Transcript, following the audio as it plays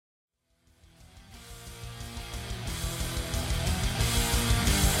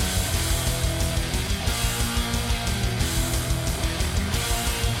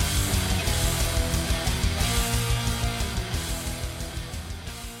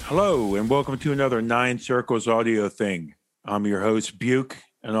Hello, and welcome to another Nine Circles audio thing. I'm your host, Buke,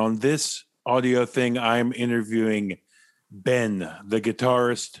 and on this audio thing, I'm interviewing Ben, the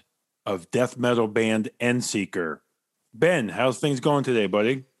guitarist of death metal band Endseeker. Ben, how's things going today,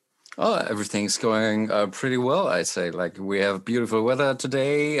 buddy? Oh, everything's going pretty well, I'd say. Like, we have beautiful weather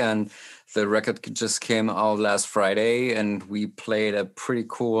today, and the record just came out last Friday, and we played a pretty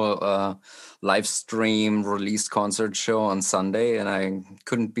cool live stream release concert show on Sunday, and I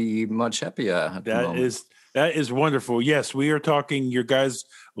couldn't be much happier at the moment. That is wonderful. Yes, we are talking your guys'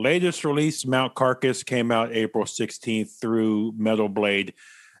 latest release, Mount Carcass, came out April 16th through Metal Blade.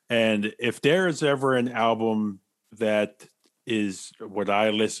 And if there is ever an album that is what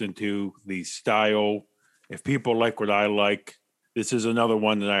I listen to, the style, if people like what I like, this is another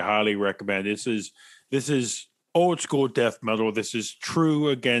one that I highly recommend. This is old school death metal. This is true,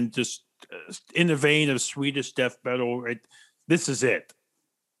 again, just in the vein of Swedish death metal. This is it.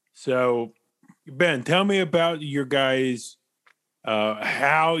 So, Ben, tell me about your guys,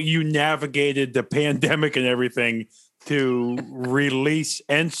 how you navigated the pandemic and everything to release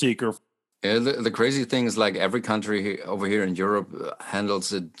Endseeker. Yeah, the crazy thing is, like, every country over here in Europe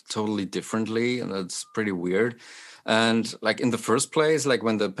handles it totally differently, and it's pretty weird. And like, in the first place, like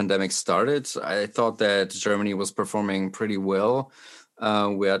when the pandemic started, I thought that Germany was performing pretty well.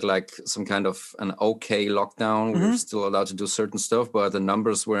 We had like some kind of an okay lockdown. We were still allowed to do certain stuff, but the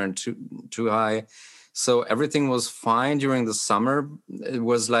numbers weren't too high. So everything was fine during the summer. It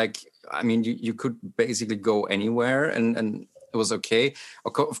was like, I mean, you could basically go anywhere, and it was okay.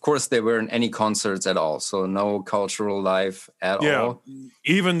 Of course, there weren't any concerts at all, so no cultural life at all.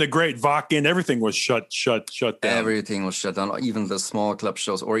 Even the Great Vakken, everything was shut down. Everything was shut down, even the small club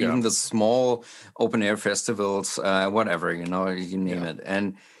shows, or even the small open air festivals, whatever, you name it.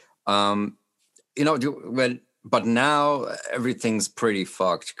 And but now everything's pretty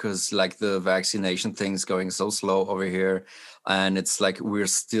fucked because, like, the vaccination thing's going so slow over here. And it's like we're in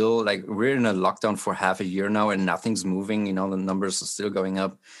a lockdown for half a year now, and nothing's moving. The numbers are still going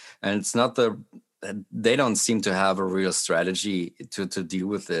up, and it's not they don't seem to have a real strategy to deal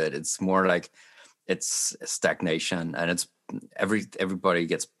with it. It's more like it's stagnation, and it's everybody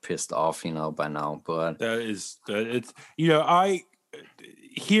gets pissed off, by now. But it's I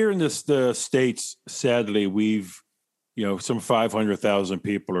here in the States, sadly, we've some 500,000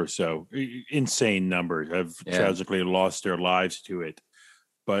 people or so, insane numbers, have tragically lost their lives to it.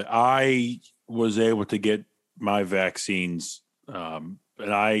 But I was able to get my vaccines, and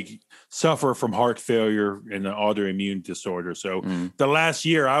I suffer from heart failure and an autoimmune disorder. So the last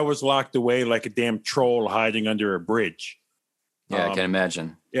year I was locked away like a damn troll hiding under a bridge. Yeah, I can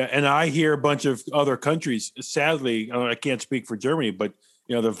imagine. Yeah, and I hear a bunch of other countries, sadly, I can't speak for Germany, but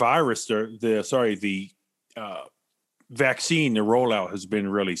the virus, the vaccine, the rollout has been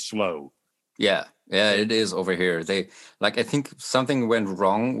really slow. Yeah, it is over here. I think something went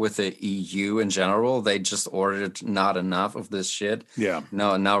wrong with the EU in general. They just ordered not enough of this shit. Yeah.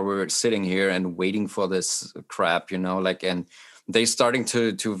 Now we're sitting here and waiting for this crap, and they starting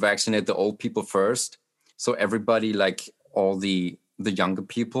to vaccinate the old people first. So everybody, like all the younger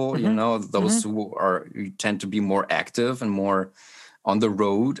people, those who tend to be more active and more on the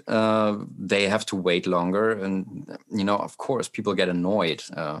road, they have to wait longer, and of course people get annoyed.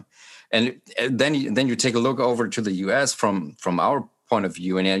 And then you take a look over to the US from our point of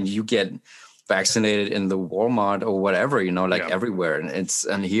view, and you get vaccinated in the Walmart or whatever, everywhere.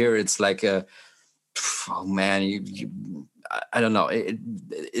 And here it's like oh man, I don't know.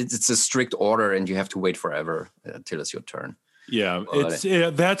 It's a strict order, and you have to wait forever till it's your turn. Yeah,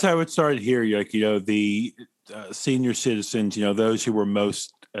 that's how it started here. Like the senior citizens, those who were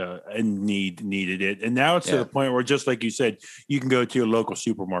most in needed it, and now it's to the point where, just like you said, you can go to a local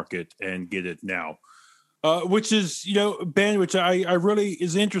supermarket and get it now, which is Ben, which I really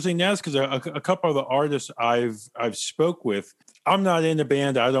is interesting now, because a couple of the artists I've spoke with, I'm not in the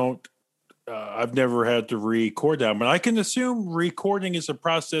band. I don't. I've never had to record them, but I can assume recording is a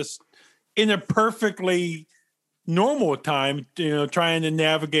process in a perfectly normal time. Trying to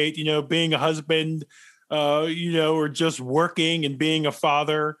navigate, being a husband. Or just working and being a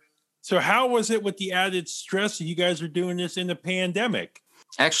father. So how was it with the added stress that you guys are doing this in the pandemic?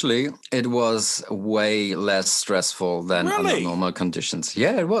 Actually, it was way less stressful than under normal conditions.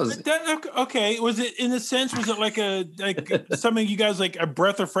 Yeah, it was. Okay. Was it, in a sense, was it like something you guys, like a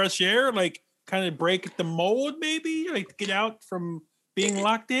breath of fresh air, like kind of break the mold, maybe, like get out from being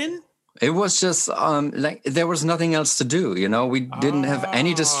locked in? It was just like there was nothing else to do. We didn't have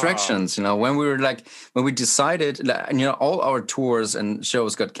any distractions. When we decided, all our tours and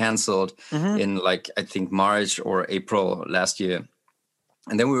shows got canceled in, like, I think March or April last year.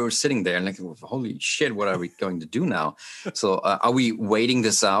 And then we were sitting there and like, holy shit, what are we going to do now? So are we waiting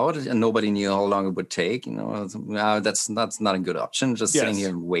this out? And nobody knew how long it would take. That's not a good option, just sitting here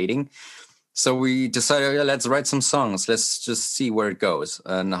and waiting. So we decided, let's write some songs. Let's just see where it goes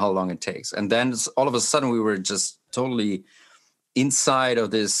and how long it takes. And then all of a sudden we were just totally inside of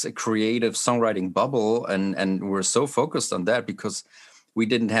this creative songwriting bubble. And we're so focused on that because we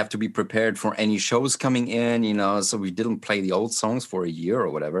didn't have to be prepared for any shows coming in, so we didn't play the old songs for a year or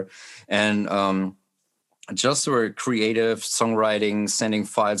whatever. And just were creative songwriting, sending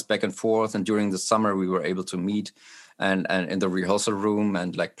files back and forth. And during the summer, we were able to meet and in the rehearsal room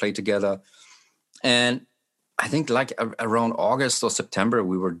and like play together. And I think like around August or September,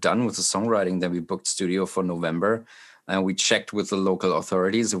 we were done with the songwriting. Then we booked studio for November. And we checked with the local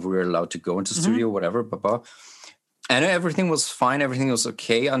authorities if we were allowed to go into studio, whatever, And everything was fine. Everything was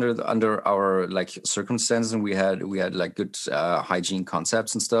okay under our like circumstances, and we had like good hygiene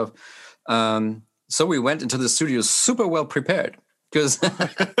concepts and stuff. So we went into the studio super well prepared because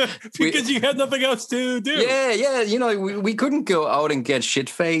you had nothing else to do. Yeah. We couldn't go out and get shit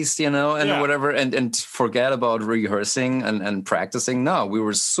faced, and whatever, and forget about rehearsing and practicing. No, we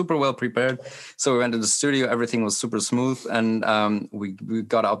were super well prepared. So we went to the studio. Everything was super smooth, and we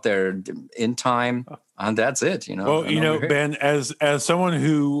got out there in time. And that's it, Well, Ben, as someone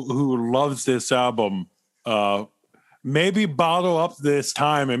who loves this album, maybe bottle up this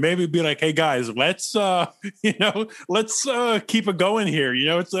time and maybe be like, hey guys, let's keep it going here.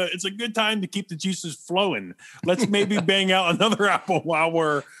 It's a good time to keep the juices flowing. Let's maybe bang out another album while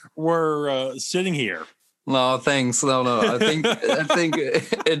we're sitting here. No, thanks. No. I think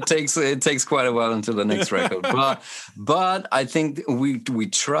it takes quite a while until the next record. But I think we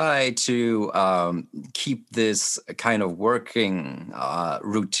try to keep this kind of working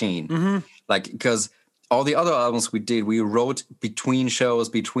routine, like because all the other albums we did, we wrote between shows,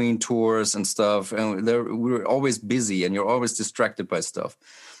 between tours and stuff, and we were always busy, and you're always distracted by stuff.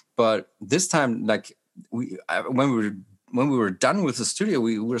 But this time, like when we were done with the studio,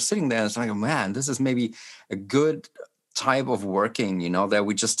 we were sitting there and it's like, man, this is maybe a good type of working, that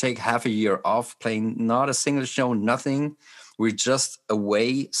we just take half a year off, playing not a single show, nothing. We're just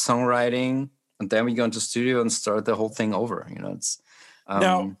away songwriting, and then we go into studio and start the whole thing over. It's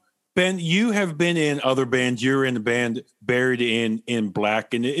now, Ben, you have been in other bands. You're in the band Buried in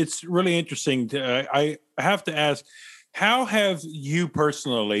Black, and it's really interesting. I have to ask, how have you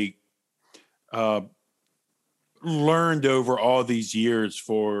personally learned over all these years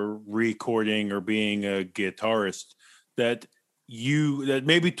for recording or being a guitarist that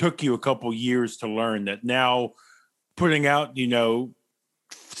maybe took you a couple years to learn, that now putting out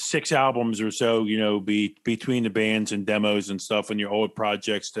 6 albums or so between the bands and demos and stuff and your old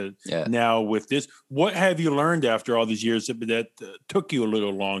projects to now with this, what have you learned after all these years that took you a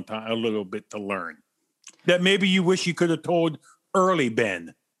little bit to learn, that maybe you wish you could have told early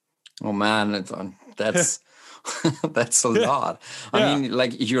Ben? Oh man, that's that's a lot. I mean,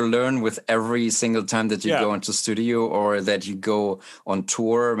 like you learn with every single time that you go into studio or that you go on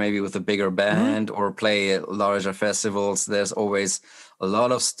tour, maybe with a bigger band or play at larger festivals. There's always a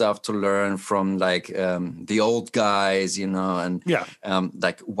lot of stuff to learn from like the old guys, and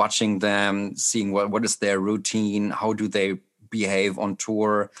like watching them, seeing what is their routine, how do they behave on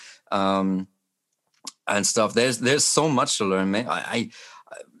tour, and stuff. There's so much to learn, man.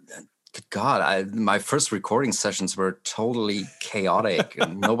 Good God, my first recording sessions were totally chaotic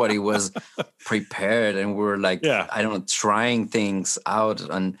and nobody was prepared, and we're like, I don't know, trying things out.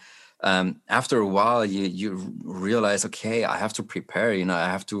 And after a while, you realize, okay, I have to prepare. I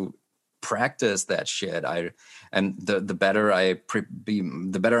have to practice that shit. The better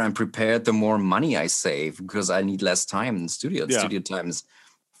the better I'm prepared, the more money I save because I need less time in the studio. The studio time is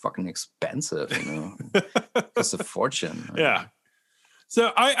fucking expensive. It's a fortune. Yeah.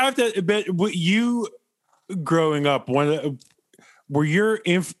 So I have to admit, you growing up, were your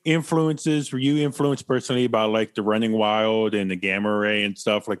influences? Were you influenced personally by like the Running Wild and the Gamma Ray and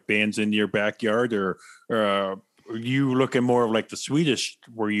stuff, like bands in your backyard, or are you looking more of like the Swedish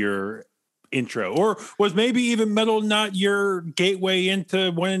were your intro, or was maybe even metal not your gateway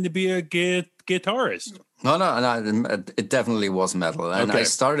into wanting to be a guitarist? No, it definitely was metal, and I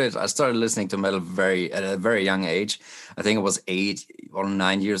started listening to metal at a very young age. I think it was 8 or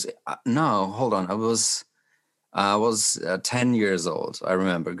 9 years. No, hold on, I was 10 years old. I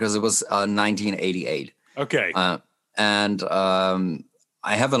remember because it was 1988. Okay, and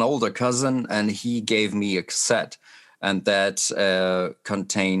I have an older cousin, and he gave me a cassette, and that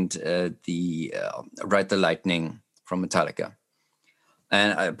contained the Ride the Lightning from Metallica.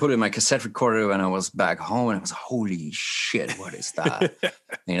 And I put it in my cassette recorder when I was back home, and I was, holy shit, what is that?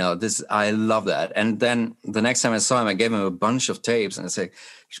 I love that. And then the next time I saw him, I gave him a bunch of tapes and I said,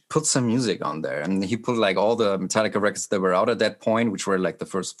 put some music on there. And he put like all the Metallica records that were out at that point, which were like the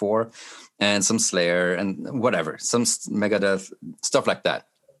first 4, and some Slayer and whatever, some Megadeth, stuff like that.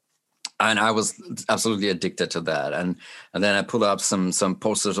 And I was absolutely addicted to that. And then I put up some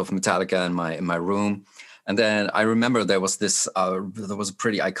posters of Metallica in my room. And then I remember there was a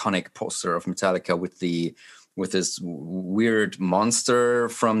pretty iconic poster of Metallica with this weird monster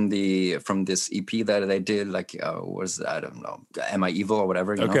from this EP that they did. Like, I don't know, Am I Evil or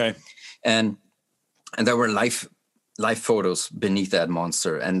whatever? You know? And there were live photos beneath that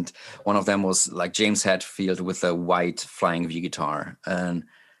monster, and one of them was like James Hetfield with a white flying V guitar, and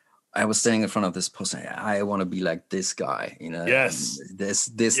I was standing in front of this poster. I want to be like this guy, Yes. This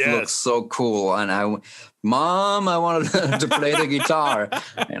looks so cool. And Mom, I wanted to play the guitar.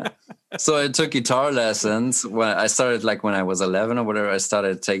 So I took guitar lessons when I started, like when I was 11 or whatever. I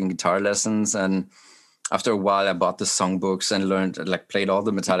started taking guitar lessons, and after a while, I bought the songbooks and learned, like, played all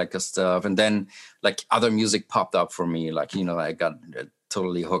the Metallica stuff. And then, like, other music popped up for me. Like, I got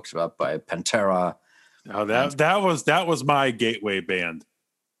totally hooked up by Pantera. Oh, that was my gateway band.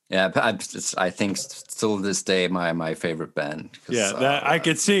 Yeah, I think still this day my favorite band. Yeah, that I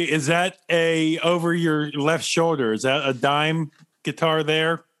could see. Is that over your left shoulder? Is that a dime guitar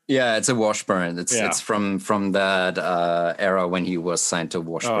there? Yeah, it's a Washburn. It's from that era when he was signed to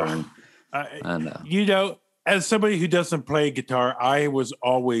Washburn. As somebody who doesn't play guitar, I was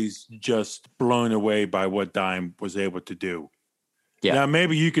always just blown away by what Dime was able to do. Yeah. Now,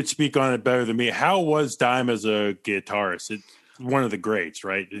 maybe you could speak on it better than me. How was Dime as a guitarist? It's one of the greats,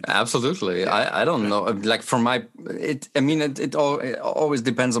 right? Absolutely. Yeah. I don't know. Like it always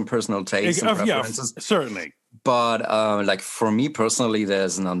depends on personal taste and preferences. Yeah, certainly. But like for me personally,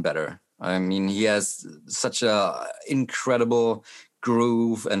 there's none better. I mean, he has such a incredible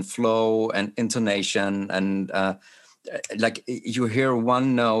groove and flow and intonation, and like you hear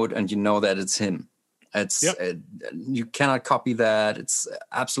one note and you know that it's him. You cannot copy that. It's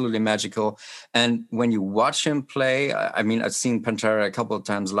absolutely magical. And when you watch him play, I mean, I've seen Pantera a couple of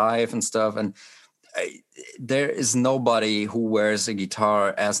times live and stuff, and there is nobody who wears a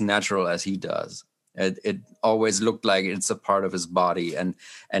guitar as natural as he does. It always looked like it's a part of his body, and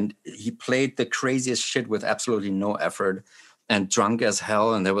he played the craziest shit with absolutely no effort, and drunk as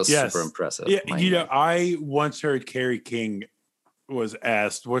hell, and that was super impressive. Yeah, I once heard Kerry King was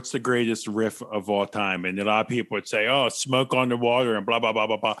asked, what's the greatest riff of all time? And a lot of people would say, oh, Smoke on the Water and blah, blah, blah,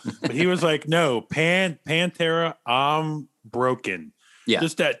 blah, blah. But he was like, no, Pantera, I'm broken. Yeah.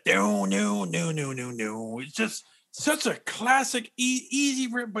 Just that, no. It's just such a classic,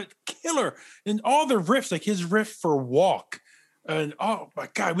 easy riff, but killer. And all the riffs, like his riff for Walk. And oh my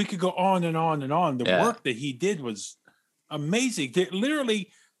God, we could go on and on and on. The work that he did was amazing.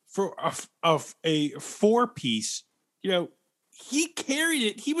 Literally for a 4-piece, he carried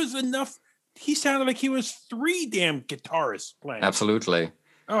it. He was enough. He sounded like he was 3 damn guitarists playing. Absolutely.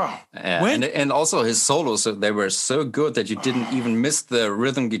 Oh, and also his solos, they were so good that you didn't even miss the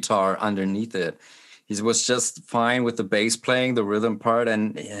rhythm guitar underneath it. He was just fine with the bass playing the rhythm part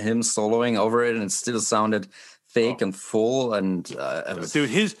and him soloing over it, and it still sounded thick and full. And dude,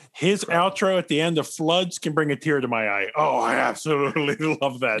 his outro at the end of Floods can bring a tear to my eye. Oh, I absolutely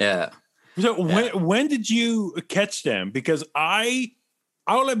love that. Yeah. So when did you catch them? Because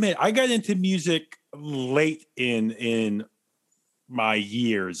I'll admit I got into music late in my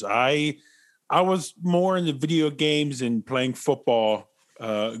years. I was more into video games and playing football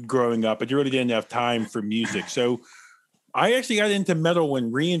growing up. I really didn't have time for music. So I actually got into metal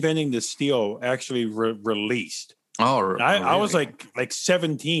when Reinventing the Steel actually released. Oh, really? I was like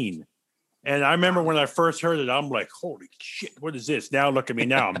 17. And I remember when I first heard it, I'm like, holy shit, what is this? Now look at me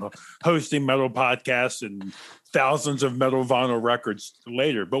now. I'm hosting metal podcasts and thousands of metal vinyl records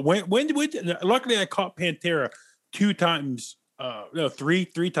later. But when luckily I caught Pantera 2 times,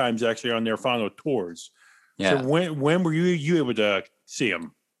 three times actually on their final tours. Yeah. So when were you able to see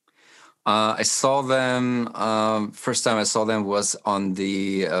them? I saw them, first time I saw them was on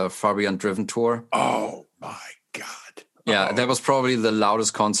the Far Beyond Driven tour. Oh my God. Yeah, that was probably the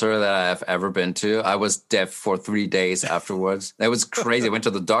loudest concert that I have ever been to. I was deaf for 3 days afterwards. That was crazy. I went to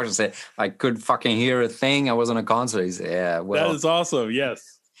the doctor and said, I couldn't fucking hear a thing. I was on a concert. He said, yeah, well. That is awesome,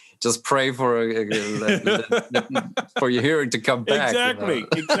 yes. Just pray for for your hearing to come back.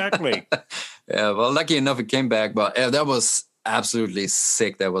 Exactly. Yeah, well, lucky enough it came back. But that was absolutely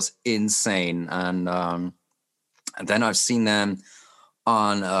sick. That was insane. And then I've seen them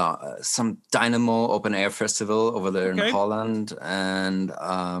on some Dynamo open air festival over there in Holland, and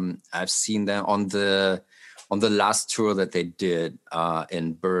I've seen them on the last tour that they did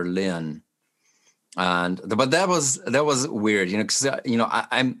in Berlin. But that was weird, because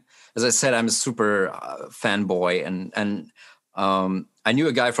I'm, as I said, I'm a super fanboy, and I knew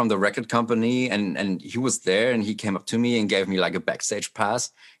a guy from the record company, and he was there, and he came up to me and gave me like a backstage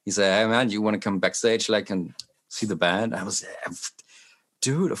pass. He said, "Hey man, you want to come backstage, like, and see the band?" I was,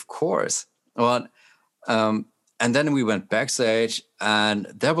 dude, of course. Well, and then we went backstage, and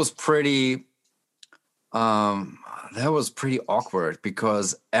that was pretty awkward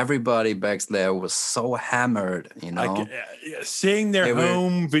because everybody back there was so hammered, seeing their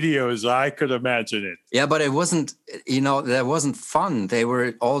home videos, I could imagine it. Yeah, but it wasn't, that wasn't fun. They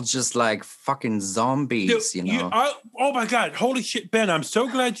were all just like fucking zombies, oh my God, holy shit, Ben, I'm so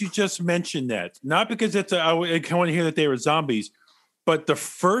glad you just mentioned that. Not because I want to hear that they were zombies, but the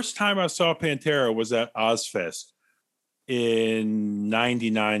first time I saw Pantera was at Ozfest in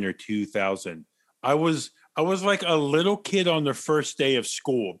 99 or 2000. I was like a little kid on the first day of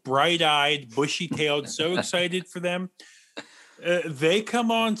school, bright-eyed, bushy-tailed, so excited for them. They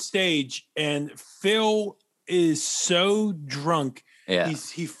come on stage, and Phil is so drunk. Yeah.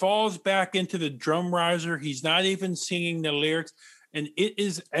 He falls back into the drum riser. He's not even singing the lyrics. And it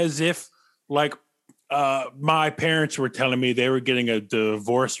is as if, like, my parents were telling me they were getting a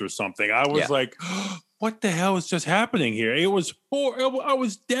divorce or something. I was like, oh, what the hell is just happening here? It was horrible. I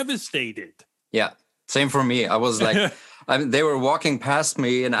was devastated. Yeah. Same for me. I was like, they were walking past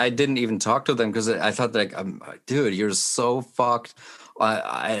me, and I didn't even talk to them because I thought, like, dude, you're so fucked.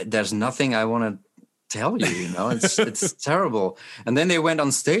 There's nothing I want to tell you. It's terrible. And then they went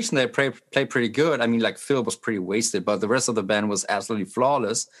on stage and they played pretty good. I mean, like, Phil was pretty wasted, but the rest of the band was absolutely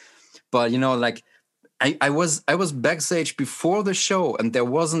flawless. But like, I was backstage before the show, and there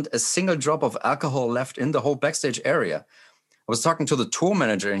wasn't a single drop of alcohol left in the whole backstage area. I was talking to the tour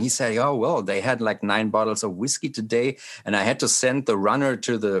manager, and he said, "Oh well, they had like 9 bottles of whiskey today, and I had to send the runner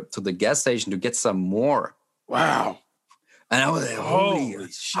to the gas station to get some more." Wow! And I was like, "Holy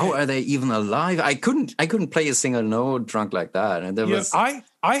shit. How are they even alive?" I couldn't play a single note drunk like that. And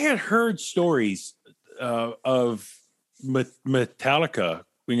I had heard stories of Metallica,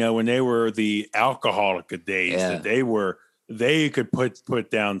 when they were the alcoholic days, that they could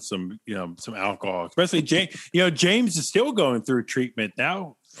put down some alcohol, especially James. James is still going through treatment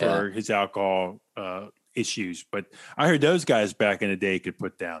now for his alcohol issues, but I heard those guys back in the day could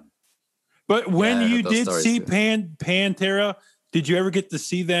put down. But when you did see Pantera, did you ever get to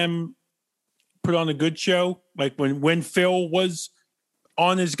see them put on a good show? Like when Phil was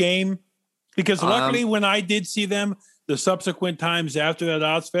on his game? Because luckily when I did see them, the subsequent times after that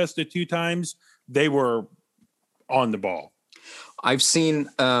Ozfest, the 2 times, they were on the ball. I've seen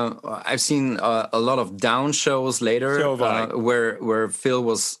a lot of down shows later where Phil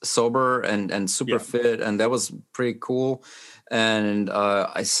was sober and super fit, and that was pretty cool. And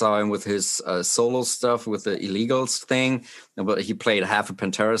I saw him with his solo stuff with the Illegals thing, but he played half a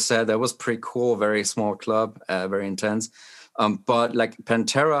Pantera set. That was pretty cool. Very small club, very intense. But like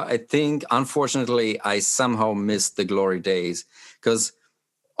Pantera, I think unfortunately I somehow missed the glory days, because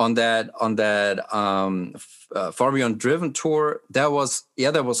on that Far Beyond Driven tour, that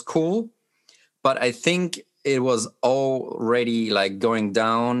was cool, but I think it was already like going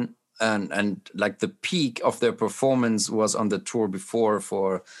down, and like the peak of their performance was on the tour before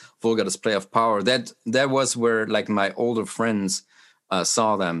for Vulgar Display of Power. That was where like my older friends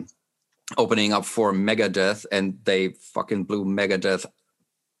saw them opening up for Megadeth, and they fucking blew Megadeth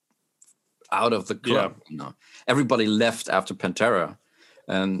out of the club. Everybody left after Pantera.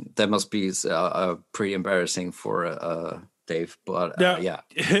 And that must be pretty embarrassing for Dave. But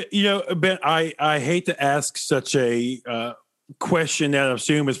Ben, I hate to ask such a question that I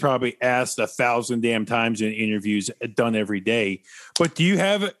assume is probably asked 1,000 damn times in interviews done every day. But do you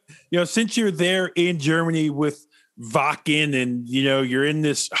have, since you're there in Germany with Wacken, and you're in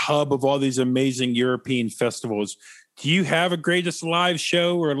this hub of all these amazing European festivals, do you have a greatest live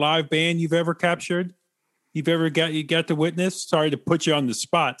show or live band you've ever captured? You got to witness? Sorry to put you on the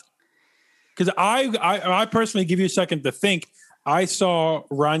spot, because I personally, give you a second to think. I saw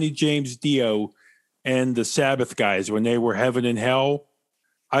Ronnie James Dio and the Sabbath guys when they were Heaven and Hell.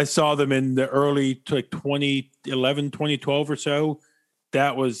 I saw them in the early 2011, 2012 or so.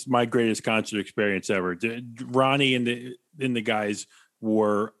 That was my greatest concert experience ever. Ronnie and the guys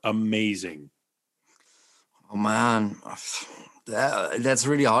were amazing. Oh man, that's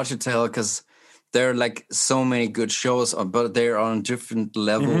really hard to tell, because there are like so many good shows, but they're on different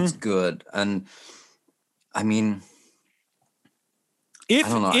levels good. And I mean, If I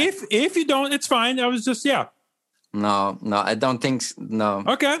don't know. if you don't, it's fine. I was just No, I don't think no.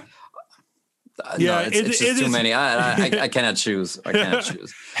 Okay. No, it's just too many. I cannot choose. I cannot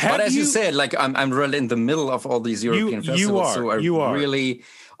choose. But as you said, like I'm really in the middle of all these European festivals, so I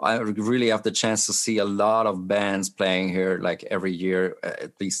really have the chance to see a lot of bands playing here, like every year,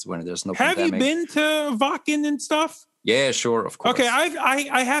 at least when there's no pandemic. Have you been to Wacken and stuff? Yeah, sure, of course. Okay,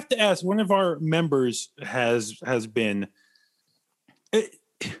 I have to ask. One of our members has been.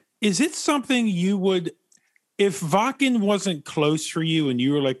 Is it something you would? If Wacken wasn't close for you and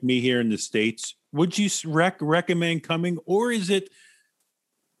you were like me here in the States, would you recommend coming, or is it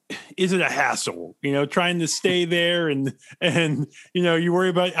a hassle, trying to stay there and you worry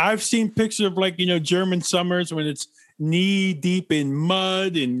about, I've seen pictures of like, German summers when it's knee deep in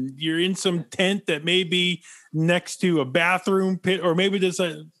mud and you're in some tent that may be next to a bathroom pit, or maybe just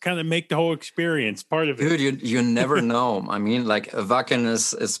kind of make the whole experience part of it. Dude, you never know. I mean, like Wacken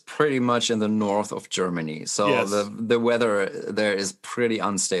is pretty much in the north of Germany. So yes. the weather there is pretty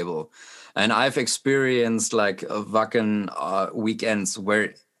unstable. And I've experienced like Wacken weekends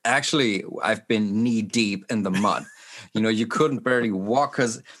where actually I've been knee deep in the mud. You couldn't barely walk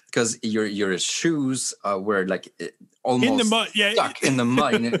because your shoes were like almost in the mud, stuck in the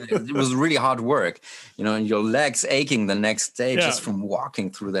mud. It was really hard work, and your legs aching the next day just from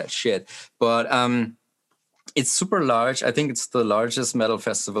walking through that shit. But it's super large. I think it's the largest metal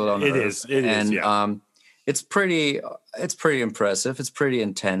festival on Earth. It is. It's pretty impressive. It's pretty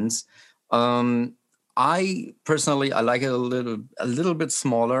intense. I personally, I like it a little bit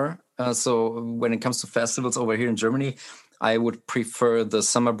smaller. So when it comes to festivals over here in Germany, I would prefer the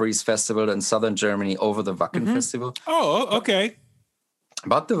Summer Breeze Festival in southern Germany over the Wacken Festival. Oh, okay.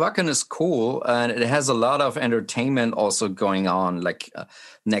 But the Wacken is cool, and it has a lot of entertainment also going on, like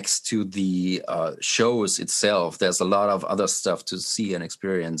next to the shows itself. There's a lot of other stuff to see and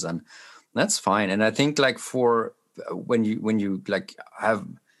experience, and that's fine. And I think like for when you like have...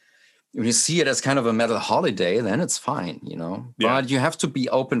 When you see it as kind of a metal holiday, then it's fine, Yeah. But you have to be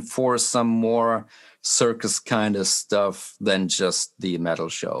open for some more circus kind of stuff than just the metal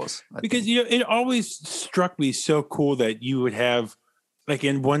shows. Because it always struck me so cool that you would have, like,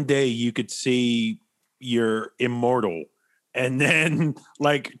 in one day you could see your Immortal, and then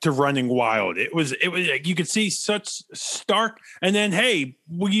like to Running Wild. It was like you could see such stark, and then hey,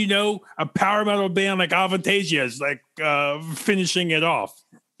 a power metal band like Avantasia is like finishing it off.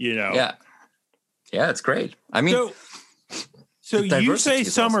 Yeah, it's great. I mean, so you say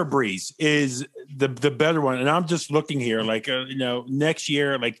Summer Breeze is the better one, and I'm just looking here, like next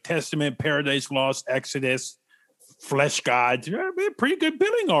year, like Testament, Paradise Lost, Exodus, Flesh Gods, pretty good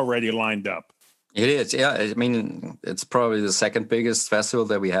billing already lined up. It is, yeah. I mean, it's probably the second biggest festival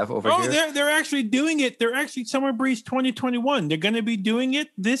that we have over here. Oh, they're actually doing it. They're actually Summer Breeze 2021. They're going to be doing it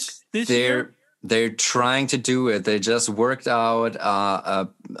this year. They're trying to do it. They just worked out a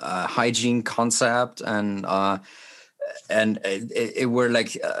hygiene concept, and it were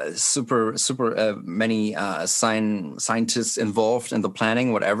like super many scientists involved in the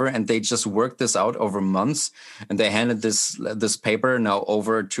planning, whatever. And they just worked this out over months. And they handed this paper now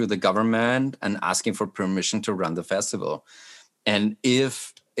over to the government and asking for permission to run the festival. And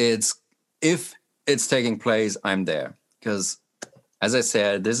if it's taking place, I'm there, because, as I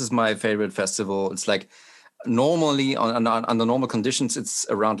said, this is my favorite festival. It's like normally under normal conditions, it's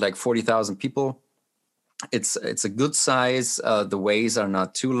around like 40,000 people. It's a good size. The ways are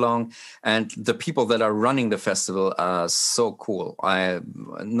not too long, and the people that are running the festival are so cool. I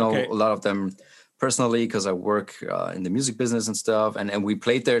know a lot of them personally because I work in the music business and stuff, and we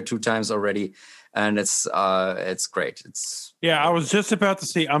played there 2 times already, and it's great. I was just about to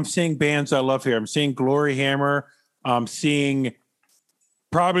say, I'm seeing bands I love here. I'm seeing Glory Hammer. I'm seeing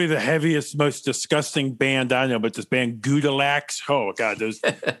probably the heaviest, most disgusting band I know, but this band Gudalax. Oh God, do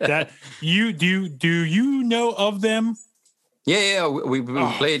you know of them? Yeah. We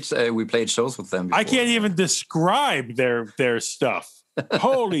played shows with them before. I can't even describe their stuff.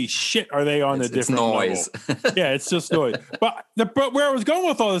 Holy shit, are they on a different noise level? Yeah, it's just noise. But where I was going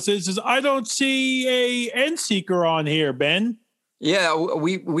with all this is I don't see a Endseeker on here, Ben. Yeah,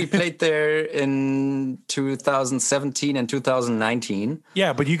 we played there in 2017 and 2019.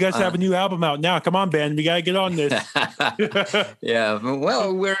 Yeah, but you guys have a new album out now. Come on, Ben, we gotta get on this. Yeah,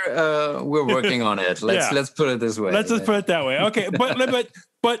 well, we're working on it. Let's put it this way. Let's just put it that way. Okay,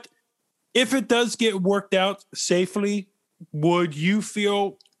 but if it does get worked out safely, would you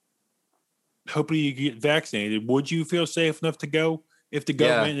feel? Hopefully, you get vaccinated. Would you feel safe enough to go if the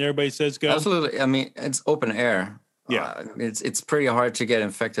government and everybody says go? Absolutely. I mean, it's open air. Yeah, it's pretty hard to get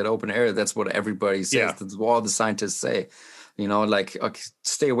infected open air. That's what everybody says. Yeah. That's what all the scientists say. You know, like, okay,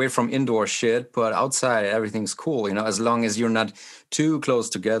 stay away from indoor shit, but outside everything's cool, you know, as long as you're not too close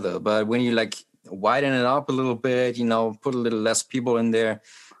together. But when you like widen it up a little bit, you know, put a little less people in there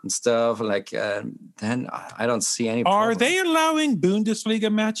and stuff, like, then I don't see any problem. Are they allowing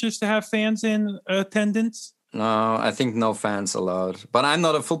Bundesliga matches to have fans in attendance? No, I think no fans allowed. But I'm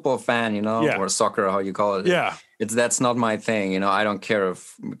not a football fan, you know, or soccer, how you call it. Yeah. That's not my thing, you know. I don't care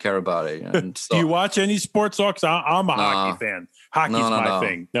about it. And so, do you watch any sports? I'm a hockey fan. Hockey's my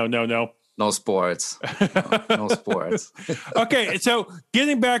thing. No. No sports. No sports. Okay, so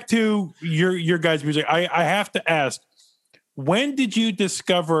getting back to your guys' music, I have to ask, when did you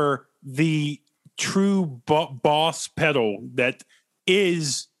discover the true boss pedal that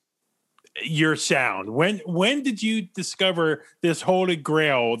is your sound? When did you discover this holy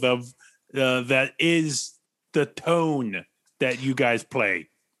grail of that is the tone that you guys play?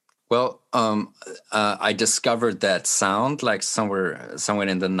 Well, I discovered that sound like somewhere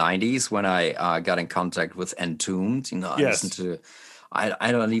in the 90s when I got in contact with Entombed. You know, I listened to,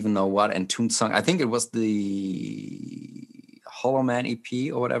 I don't even know what Entombed song. I think it was the Hollow Man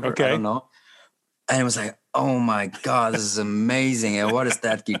EP or whatever. Okay. I don't know. And it was like, oh my God, this is amazing. And what is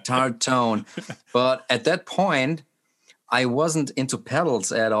that guitar tone? But at that point, I wasn't into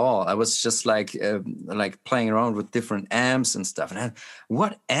pedals at all. I was just like playing around with different amps and stuff. And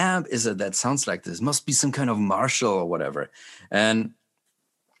what amp is it that sounds like this? Must be some kind of Marshall or whatever. And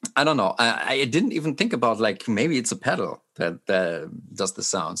I don't know. I didn't even think about like maybe it's a pedal that does the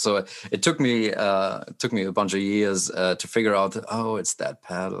sound. So it took me a bunch of years to figure out. Oh, it's that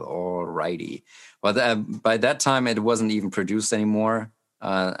pedal. Alrighty. But by that time, it wasn't even produced anymore.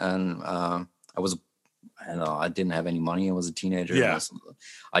 And I was. I don't know. I didn't have any money. I was a teenager. Yeah.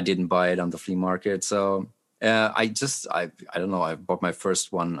 I didn't buy it on the flea market. So I don't know. I bought my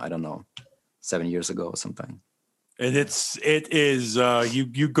first one, I don't know, 7 years ago or something. And it is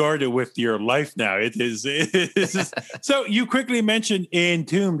you guard it with your life now. It is so you quickly mentioned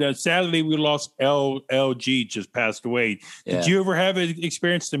Entombed. Sadly, we lost LG, just passed away. Did you ever have an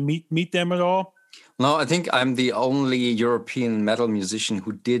experience to meet them at all? No, I think I'm the only European metal musician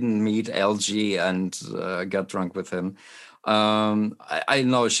who didn't meet LG and got drunk with him. I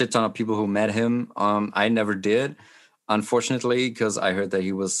know a shit ton of people who met him. I never did, unfortunately, because I heard that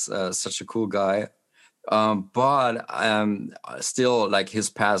he was such a cool guy. But still, like, his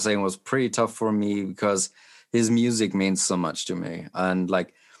passing was pretty tough for me because his music means so much to me. And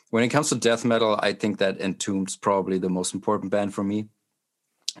like, when it comes to death metal, I think that Entombed's probably the most important band for me,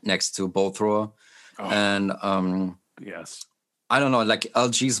 next to Bolt Thrower. And yes, I don't know, like,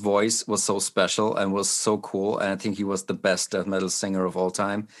 LG's voice was so special and was so cool, and I think he was the best death metal singer of all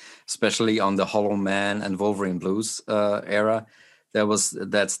time, especially on the Hollow Man and Wolverine Blues era.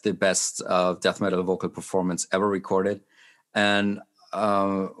 That's the best death metal vocal performance ever recorded. And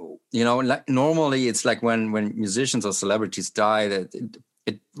you know, like, normally it's like when musicians or celebrities die, that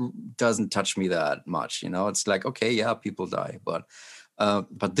it doesn't touch me that much. You know, it's like, okay, yeah, people die, but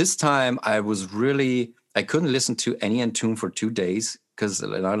this time I couldn't listen to any Entombed for 2 days because, you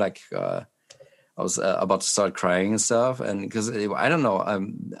know, like, I was about to start crying and stuff. And because I don't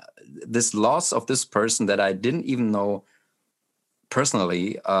know, this loss of this person that I didn't even know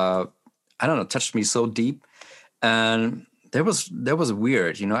personally, I don't know, touched me so deep. And that was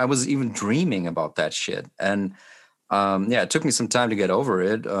weird. You know, I was even dreaming about that shit. And it took me some time to get over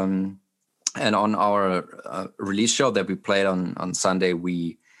it. And on our release show that we played on Sunday,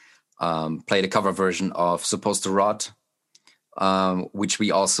 we played a cover version of Supposed to Rot, which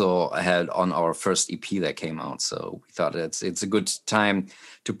we also had on our first EP that came out. So we thought it's a good time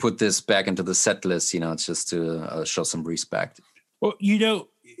to put this back into the set list, you know, just to show some respect. Well, you know,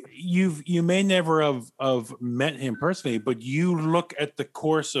 you may never have met him personally, but you look at the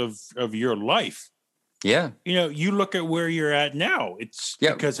course of your life. Yeah. You know, you look at where you're at now. It's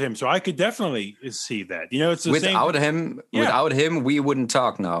because of him. So I could definitely see that. You know, it's the without same. Without him, we wouldn't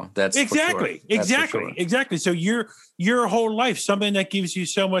talk now. That's exactly. Exactly. So your whole life, something that gives you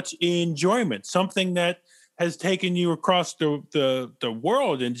so much enjoyment, something that has taken you across the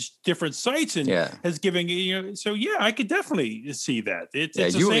world and different sites and has given you. So I could definitely see that. It's the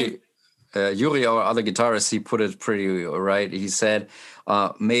same. Yuri, our other guitarist, he put it pretty right. He said,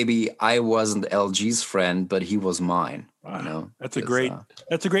 maybe I wasn't LG's friend, but he was mine. Wow. You know, that's a great.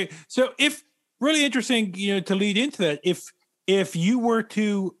 So if really interesting, you know, to lead into that, if you were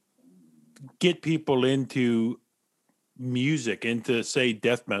to get people into music, into say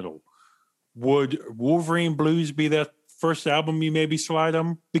death metal, would Wolverine Blues be that first album you maybe slide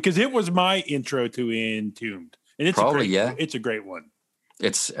them? Because it was my intro to Entombed, and it's probably it's a great one.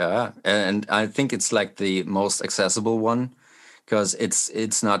 It's and I think it's like the most accessible one. because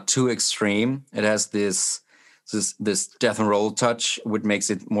it's not too extreme. It has this death and roll touch, which makes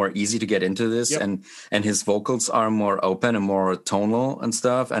it more easy to get into this. Yep. And his vocals are more open and more tonal and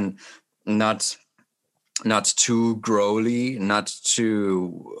stuff, and not too growly, not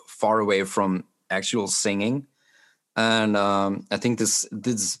too far away from actual singing. And I think this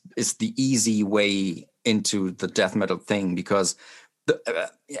is the easy way into the death metal thing, because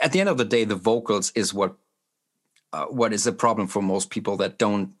at the end of the day, the vocals is what is a problem for most people that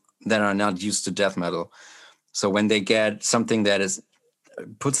are not used to death metal. So when they get something that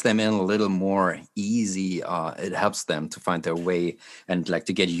puts them in a little more easy, it helps them to find their way and like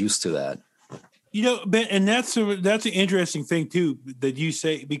to get used to that. Ben, and that's an interesting thing too that you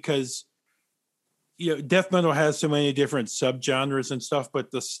say, because death metal has so many different subgenres and stuff,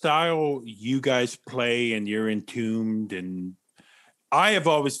 but the style you guys play and you're entombed, and I have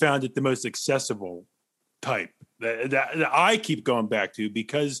always found it the most accessible type that I keep going back to,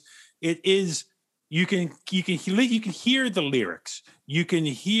 because it is, you can hear the lyrics, you can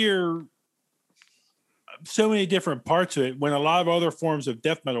hear so many different parts of it, when a lot of other forms of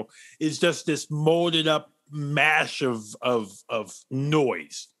death metal is just this molded up mash of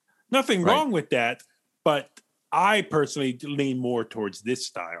noise. Nothing wrong with that, but I personally lean more towards this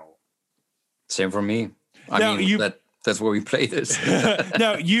style. Same for me. I mean, that's where we play this.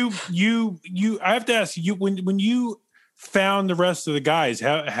 Now, you I have to ask you, when you found the rest of the guys,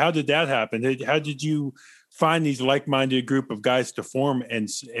 how did that happen? How did you find these like-minded group of guys to form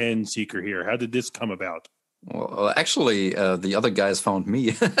Endseeker here? How did this come about? Well, actually, the other guys found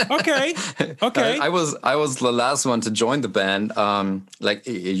me. Okay. I was the last one to join the band. Like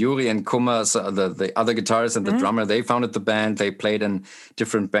Yuri and Kuma, so the other guitarist and the drummer, they founded the band. They played in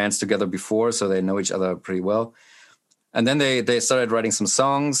different bands together before, so they know each other pretty well. And then they started writing some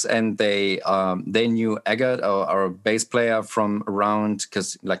songs, and they knew Eggert, our bass player, from around,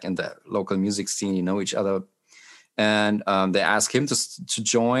 because like in the local music scene, you know each other. And they asked him to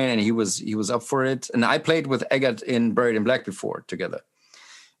join, and he was up for it. And I played with Eggert in Buried in Black before together.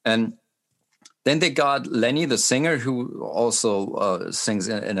 And then they got Lenny, the singer, who also sings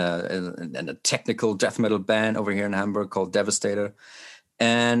in a technical death metal band over here in Hamburg called Devastator.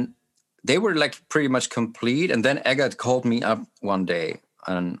 And they were like pretty much complete. And then Eggert called me up one day,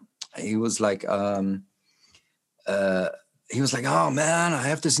 and he was like, "Oh man, I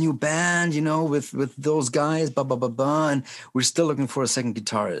have this new band, with those guys, blah blah blah blah, and we're still looking for a second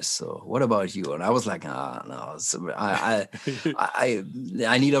guitarist. So what about you?" And I was like, no, I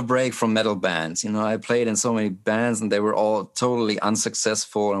need a break from metal bands. I played in so many bands, and they were all totally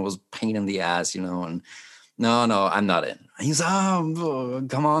unsuccessful, and it was a pain in the ass, and no, I'm not in. And he's, "Oh,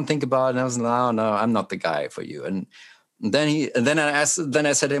 come on, think about it." And I was like, no, I'm not the guy for you. And then I said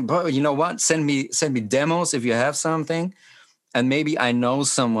to him, "But you know what? Send me demos if you have something, and maybe I know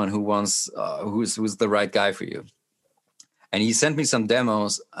someone who wants who's the right guy for you." And he sent me some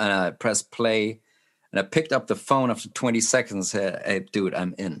demos, and I pressed play, and I picked up the phone after 20 seconds and said, "Hey, dude,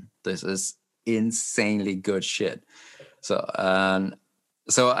 I'm in. This is insanely good shit." So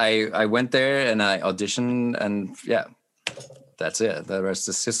I went there and I auditioned, and yeah, that's it. The rest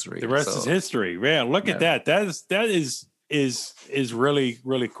is history. The rest is history. Man, look at that. That is really,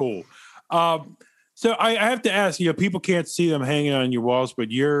 really cool. So I have to ask, people can't see them hanging on your walls,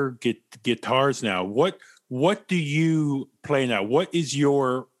 but your guitars now. What do you play now? What is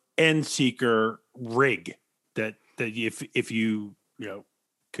your Endseeker rig that if you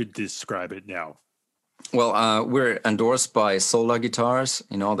could describe it now? Well, we're endorsed by Solar Guitars,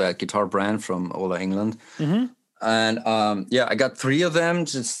 that guitar brand from Ola, England. Mm-hmm. And I got 3 of them.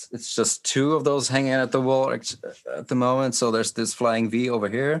 It's just 2 of those hanging at the wall at the moment. So there's this Flying V over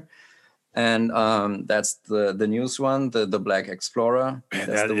here, and that's the newest one, the Black Explorer.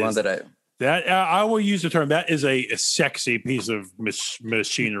 That's the one that I will use the term. That is a sexy piece of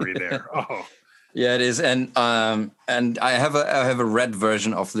machinery there. Oh. Yeah, it is, and I have a red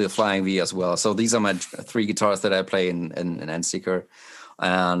version of the Flying V as well. So these are my 3 guitars that I play in Endseeker,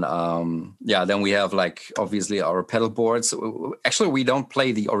 and then we have like obviously our pedal boards. Actually, we don't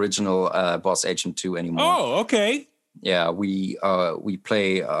play the original Boss HM2 anymore. Oh, okay. Yeah, we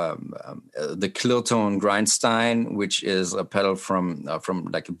play the Cleartone Grindstein, which is a pedal from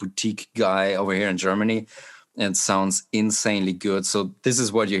like a boutique guy over here in Germany. And sounds insanely good. So this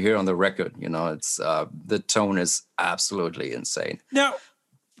is what you hear on the record. It's the tone is absolutely insane. Now,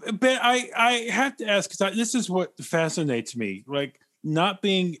 but I have to ask, because this is what fascinates me. Like, not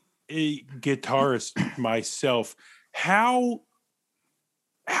being a guitarist myself, how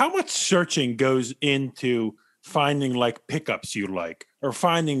much searching goes into finding like pickups you like, or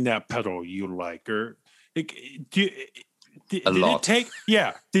finding that pedal you like, or like, Did it take?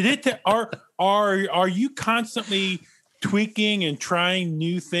 Yeah. Did it? Are you constantly tweaking and trying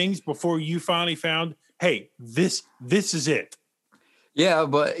new things before you finally found, hey, this is it? Yeah,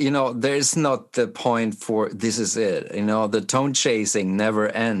 but there's not the point for this is it. The tone chasing never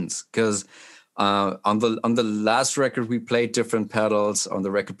ends because on the last record we played different pedals. On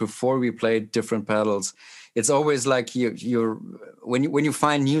the record before we played different pedals. It's always like you're when you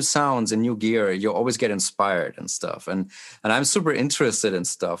find new sounds and new gear, you always get inspired and stuff. And I'm super interested in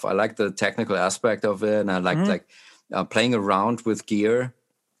stuff. I like the technical aspect of it, and I like playing around with gear.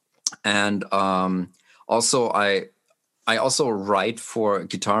 And also I also write for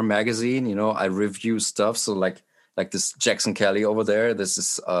Guitar Magazine. I review stuff. So like this Jackson Kelly over there. This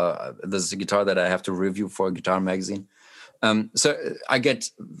is a guitar that I have to review for Guitar Magazine. So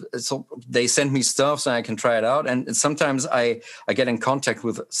they send me stuff so I can try it out. And sometimes I get in contact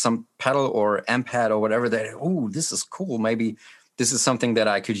with some pedal or amp head or whatever that, this is cool. Maybe this is something that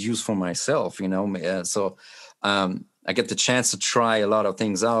I could use for myself, So I get the chance to try a lot of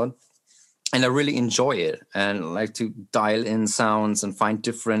things out. And I really enjoy it and like to dial in sounds and find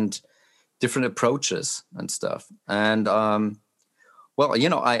different approaches and stuff. And I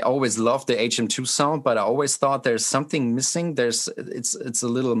always loved the HM2 sound, but I always thought there's something missing. It's a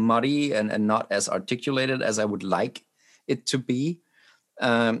little muddy and not as articulated as I would like it to be,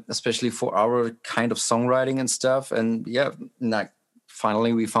 especially for our kind of songwriting and stuff. And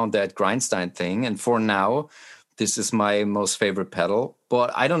finally we found that Grindstein thing. And for now, this is my most favorite pedal.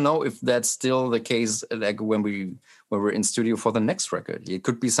 But I don't know if that's still the case, like when we're in studio for the next record. It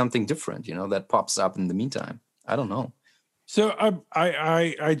could be something different, that pops up in the meantime. I don't know. So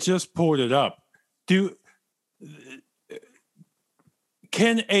I just pulled it up.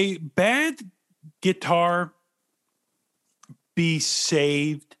 Can a bad guitar be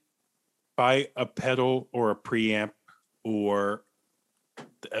saved by a pedal or a preamp or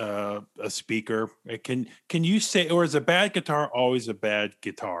a speaker? Can you say, or is a bad guitar always a bad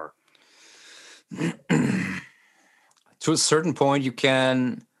guitar? To a certain point, you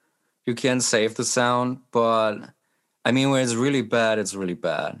can save the sound, but I mean, when it's really bad, it's really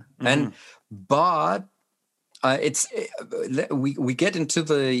bad. Mm-hmm. But we get into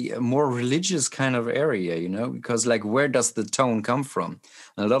the more religious kind of area, because like, where does the tone come from?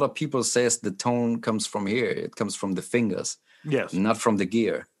 And a lot of people says the tone comes from here. It comes from the fingers, yes, not from the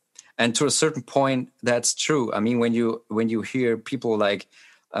gear. And to a certain point, that's true. I mean, when you hear people like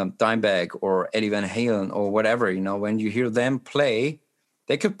Dimebag or Eddie Van Halen or whatever, when you hear them play,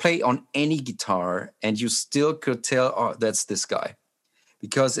 they could play on any guitar and you still could tell, oh, that's this guy,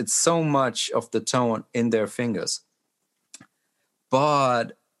 because it's so much of the tone in their fingers.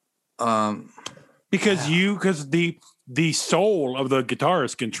 But because the soul of the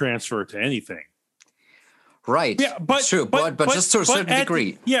guitarist can transfer to anything. Right. Yeah, but true. But just to a certain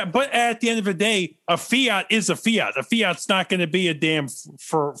degree. But at the end of the day, a Fiat is a Fiat. A Fiat's not going to be a damn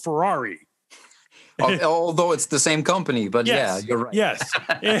Ferrari. Although it's the same company, but yes, yeah, you're right. Yes.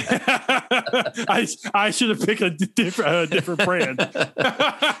 I should have picked a different brand.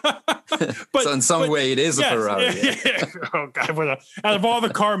 So in some way it is a Ferrari. Yeah. Oh God, out of all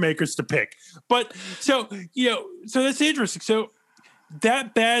the car makers to pick. But so that's interesting. So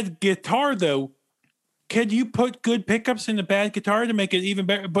that bad guitar though, can you put good pickups in the bad guitar to make it even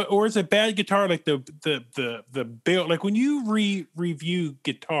better? Or is a bad guitar like the build? Like when you review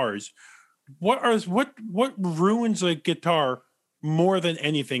guitars, what ruins a guitar more than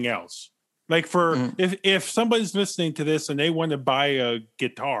anything else? Like if somebody's listening to this and they want to buy a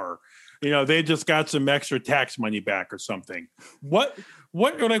guitar, they just got some extra tax money back or something. What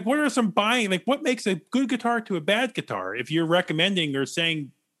are some buying? Like what makes a good guitar to a bad guitar? If you're recommending or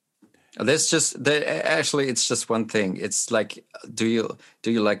saying. Actually, it's just one thing. It's like, do you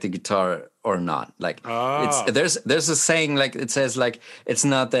like the guitar or not? Like, there's a saying, like it says, like it's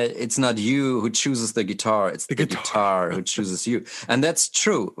not you who chooses the guitar. It's the guitar who chooses you, and that's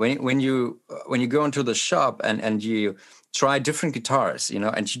true. When you go into the shop and you try different guitars,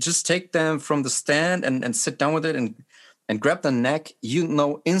 and you just take them from the stand and sit down with it and grab the neck,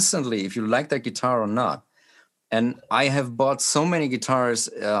 instantly if you like that guitar or not. And I have bought so many guitars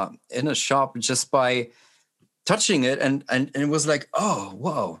in a shop just by touching it. And it was like, oh,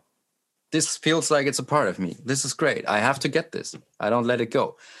 whoa, this feels like it's a part of me. This is great. I have to get this. I don't let it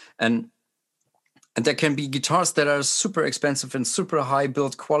go. And there can be guitars that are super expensive and super high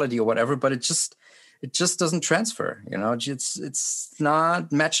build quality or whatever, but it just doesn't transfer. It's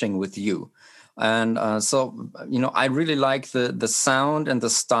not matching with you. And so I really like the sound and the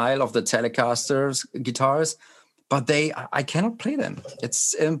style of the Telecasters guitars. but I cannot play them.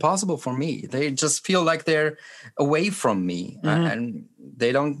 It's impossible for me. They just feel like they're away from me, and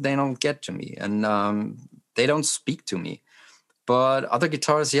they don't get to me, and they don't speak to me. But other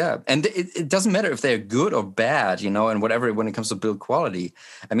guitars, yeah. And it doesn't matter if they're good or bad, and whatever when it comes to build quality.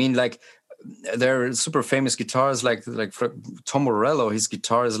 I mean, like, there are super famous guitars like Tom Morello. His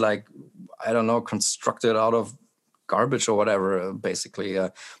guitar is like, I don't know, constructed out of garbage or whatever, basically.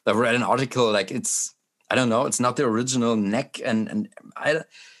 I've read an article, like, I don't know, it's not the original neck.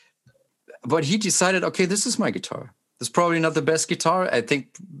 But he decided, okay, this is my guitar. It's probably not the best guitar. I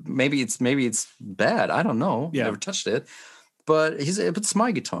think maybe it's bad. I don't know. Yeah. Never touched it. But it's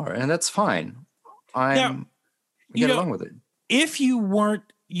my guitar, and that's fine. I get along with it. If you weren't,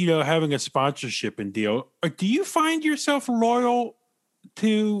 having a sponsorship and deal, do you find yourself loyal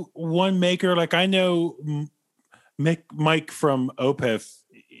to one maker? Like, I know Mike from Opeth,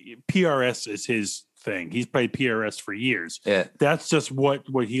 PRS is his thing. He's played PRS for years. Yeah. That's just what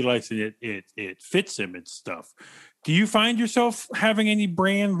he likes, and it fits him and stuff. Do you find yourself having any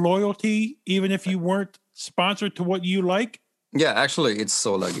brand loyalty, even if you weren't sponsored to what you like? Yeah, actually, it's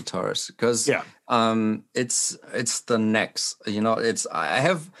Solar guitars because it's the necks.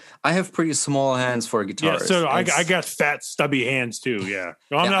 I have pretty small hands for guitars. Yeah, so I got fat, stubby hands too. Yeah,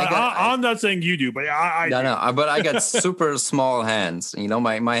 I'm not saying you do, but I do. No, but I got super small hands.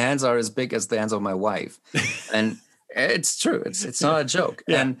 My hands are as big as the hands of my wife, and it's true. It's not a joke.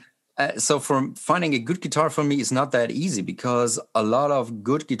 Yeah. And so for finding a good guitar for me is not that easy because a lot of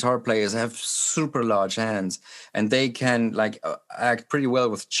good guitar players have super large hands and they can act pretty well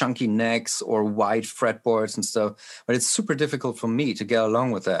with chunky necks or wide fretboards and stuff. But it's super difficult for me to get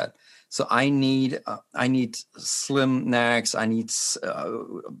along with that. So I need slim necks. I need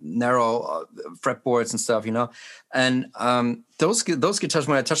narrow fretboards and stuff, And those guitars,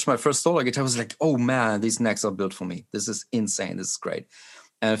 when I touched my first Solar guitar, I was like, oh man, these necks are built for me. This is insane. This is great.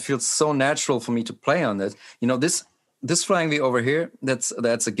 And it feels so natural for me to play on it. This flying V over here, that's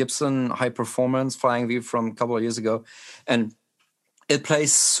a Gibson high performance flying V from a couple of years ago, and it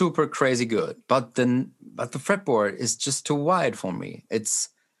plays super crazy good. But the fretboard is just too wide for me. It's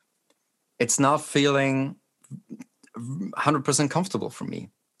not feeling 100% comfortable for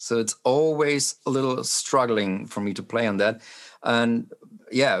me. So it's always a little struggling for me to play on that. And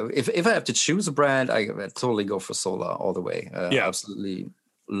yeah, if I have to choose a brand, I totally go for Solar all the way. Absolutely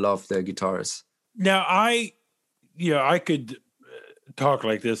love their guitars. Now I could talk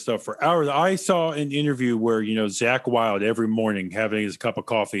like this stuff for hours. I saw an interview where Zakk Wylde every morning having his cup of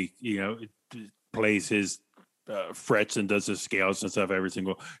coffee, plays his frets and does his scales and stuff every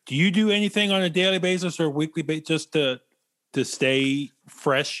single. Do you do anything on a daily basis or weekly basis just to stay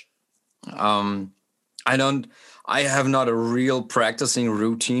fresh? I have not a real practicing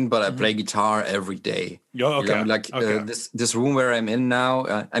routine, but I play guitar every day. Oh, okay. This room where I'm in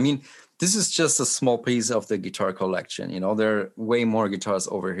now. This is just a small piece of the guitar collection. There are way more guitars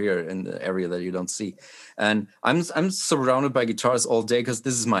over here in the area that you don't see, and I'm surrounded by guitars all day because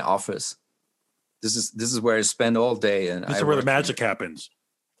this is my office. This is where I spend all day, and this is where the magic happens.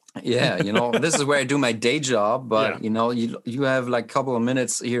 Yeah, this is where I do my day job. But you have like a couple of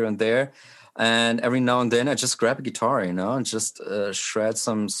minutes here and there. And every now and then I just grab a guitar, and just shred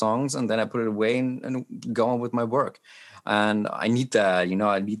some songs, and then I put it away and go on with my work. And I need that,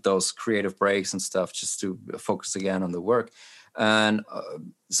 I need those creative breaks and stuff just to focus again on the work. And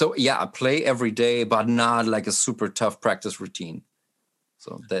so, I play every day, but not like a super tough practice routine.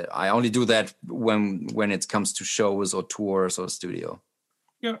 So I only do that when it comes to shows or tours or studio.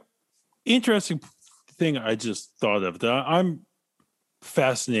 Yeah. Interesting thing I just thought of. I'm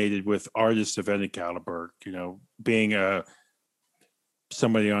fascinated with artists of any caliber, being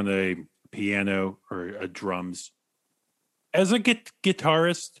somebody on a piano or a drums. As a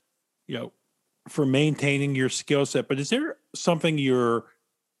guitarist, for maintaining your skill set, but is there something you're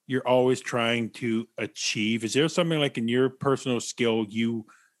always trying to achieve? Is there something like in your personal skill you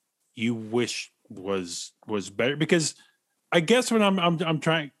wish was better? Because I guess when I'm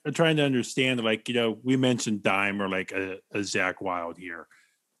trying to understand, like, we mentioned Dime or like a Zakk Wylde here.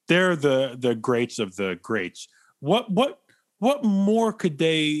 They're the greats of the greats. What more could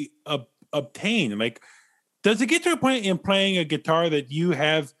they obtain? Like, does it get to a point in playing a guitar that you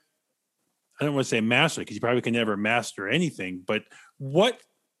have, I don't want to say master, because you probably can never master anything, but what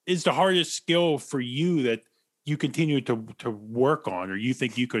is the hardest skill for you that you continue to work on, or you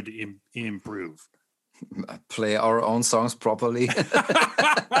think you could improve? Play our own songs properly.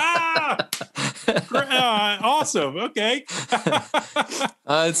 Awesome. Okay.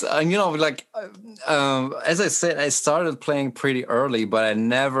 It's as I said, I started playing pretty early, but I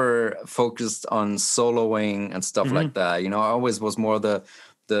never focused on soloing and stuff like that. I always was more the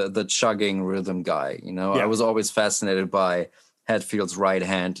chugging rhythm guy. I was always fascinated by Hetfield's right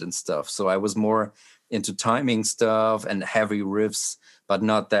hand and stuff. So I was more into timing stuff and heavy riffs, but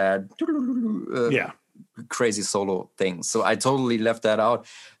not that crazy solo things. So I totally left that out.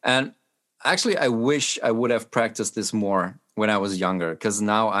 And actually, I wish I would have practiced this more when I was younger, because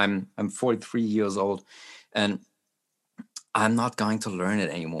now I'm 43 years old, and I'm not going to learn it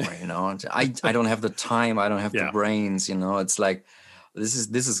anymore. I don't have the time. I don't have the brains. It's like this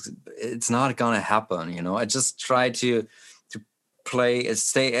is it's not gonna happen. I just try to play,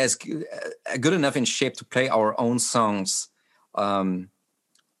 stay as good enough in shape to play our own songs,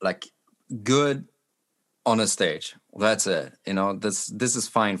 like good on a stage. That's it. This is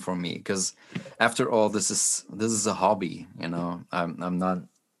fine for me, because after all, this is a hobby. I'm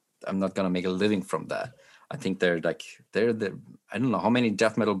not gonna make a living from that. I think they're the I don't know how many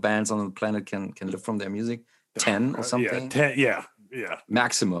death metal bands on the planet can live from their music. 10 or something. 10. Yeah.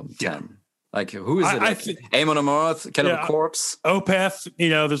 Maximum 10. Yeah. Like, who is it? Amon Amarth, Cannibal Corpse, Opeth.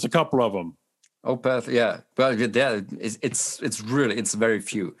 There's a couple of them. Opeth, yeah. But it's really very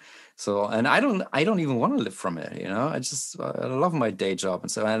few. So, and I don't even want to live from it. I love my day job,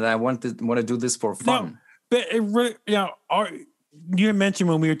 and so, and I want to do this for fun. No, but you mentioned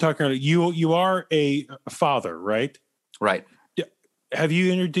when we were talking earlier, you are a father, right? Right. Have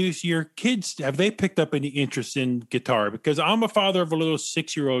you introduced your kids? Have they picked up any interest in guitar? Because I'm a father of a little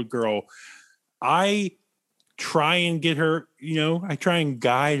 6-year-old girl. I try and get her, I try and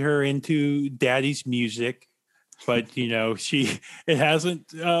guide her into daddy's music, but it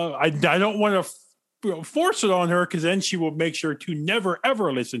hasn't. I don't want to force it on her, because then she will make sure to never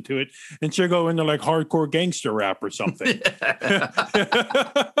ever listen to it, and she'll go into like hardcore gangster rap or something.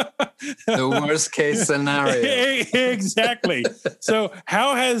 The worst case scenario. Exactly. So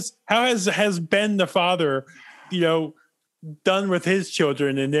how has Ben the father, done with his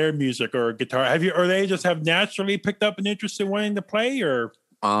children and their music or guitar? Or they just have naturally picked up an interest in wanting to play, or?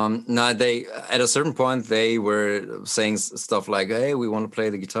 No, they at a certain point they were saying stuff like, "Hey, we want to play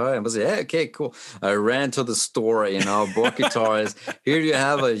the guitar," and I was like, "Yeah, okay, cool." I ran to the store, bought guitars. Here you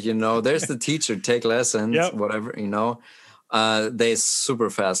have it. There's the teacher. Take lessons, whatever. They super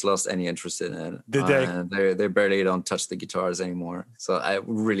fast lost any interest in it. Did they? They barely don't touch the guitars anymore. So I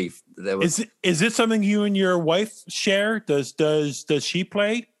really Is it something you and your wife share? Does she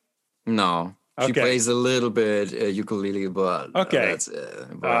play? No. She plays a little bit ukulele, but that's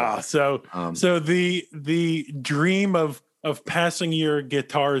it. So the dream of passing your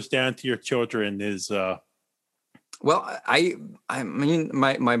guitars down to your children is well, I mean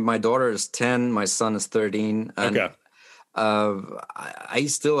my daughter is 10, my son is 13, and I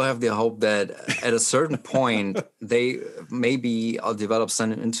still have the hope that at a certain point they maybe I'll develop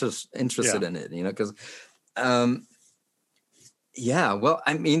some interested in it, because yeah, well,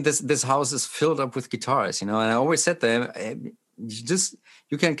 I mean, this house is filled up with guitars, and I always said to them,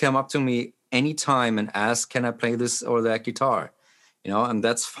 you can come up to me anytime and ask, can I play this or that guitar, and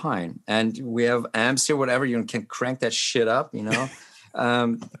that's fine. And we have amps here, whatever, you can crank that shit up,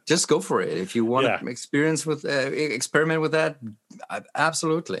 just go for it. If you want to experiment with that,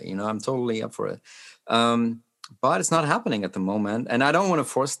 absolutely, I'm totally up for it. But it's not happening at the moment, and I don't want to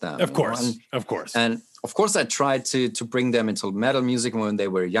force them. Of course. And of course, I tried to bring them into metal music when they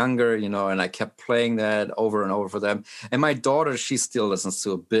were younger, and I kept playing that over and over for them. And my daughter, she still listens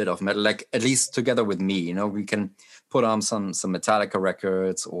to a bit of metal, like at least together with me. We can put on some Metallica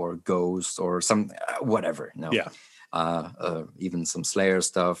records or Ghost or some whatever. Even some Slayer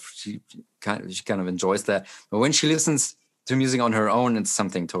stuff. She kind of enjoys that. But when she listens to music on her own, it's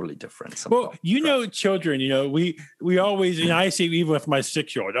something totally different. Well, children, we always, I see even with my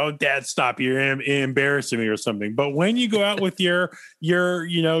 6-year-old, oh, Dad, stop, you're embarrassing me or something. But when you go out with your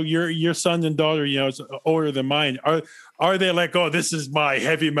son and daughter, it's older than mine, are they like, oh, this is my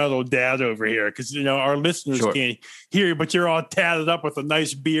heavy metal dad over here? Because our listeners can't hear you, but you're all tatted up with a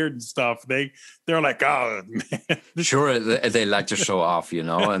nice beard and stuff. They're like, oh, man. Sure, they like to show off,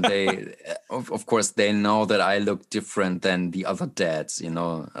 and they, of course, they know that I look different than the other dads,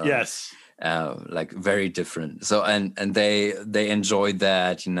 Yes. Like very different. So and they enjoyed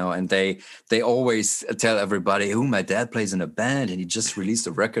that, and they always tell everybody, "Oh, my dad plays in a band and he just released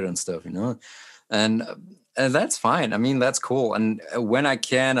a record and stuff," and that's fine. I mean, that's cool. And when I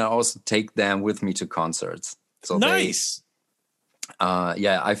can, I also take them with me to concerts. So nice.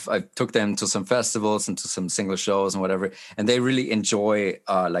 I've took them to some festivals and to some single shows and whatever, and they really enjoy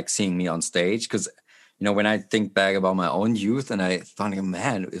like seeing me on stage, because when I think back about my own youth, and I thought,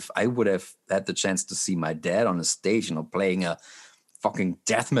 man, if I would have had the chance to see my dad on a stage, playing a fucking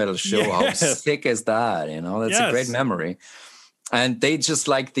death metal show, how sick is that? That's a great memory. And they just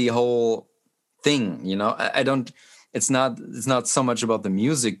like the whole thing, I don't, it's not so much about the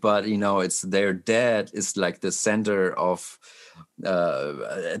music, but it's their dad is like the center of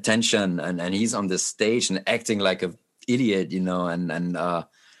attention, and he's on this stage and acting like a idiot, and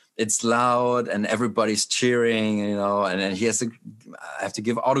it's loud and everybody's cheering, and he has to have to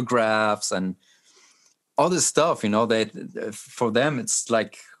give autographs and all this stuff, they, for them, it's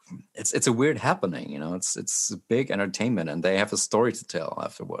like, it's a weird happening, it's big entertainment, and they have a story to tell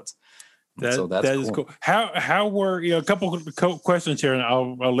afterwards. So that's that is cool. How were, a couple of questions here, and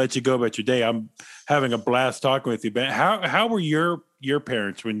I'll let you go about your day. I'm having a blast talking with you, but how were your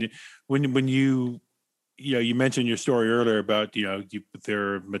parents when you you mentioned your story earlier about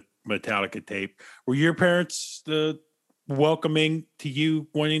their Metallica tape? Were your parents welcoming to you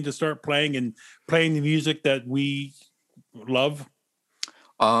wanting to start playing the music that we love?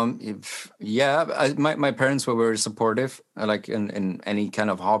 My parents were very supportive. Like in any kind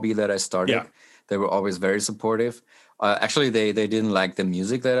of hobby that I started, they were always very supportive. Actually, they didn't like the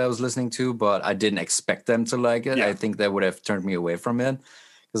music that I was listening to, but I didn't expect them to like it. I think they would have turned me away from it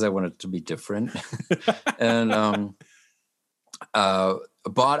because I wanted to be different. And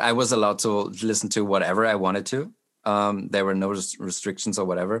but I was allowed to listen to whatever I wanted to. There were no restrictions or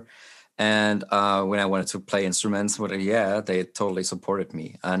whatever. And when I wanted to play instruments, they totally supported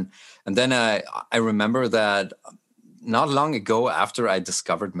me. And then I remember that not long ago, after I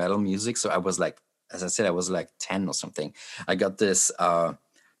discovered metal music, so I was like, as I said, I was like 10 or something. I got this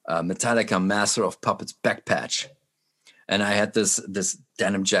Metallica Master of Puppets backpatch. And I had this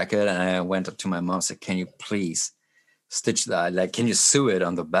denim jacket, and I went up to my mom and said, "Can you please stitch that? Like, can you sew it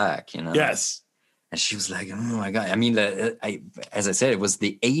on the back?" Yes. And she was like, "Oh my God." I mean, as I said, it was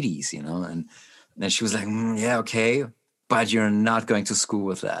the 80s, and then she was like, "Yeah, okay, but you're not going to school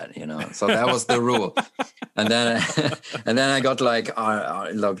with that, So that was the rule. And then I got like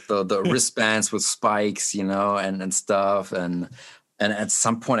the wristbands with spikes, and stuff. And at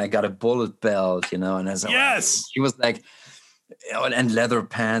some point I got a bullet belt, and as she was like, and leather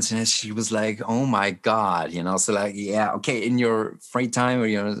pants, and she was like, "Oh my God," So like, yeah, okay, in your free time, or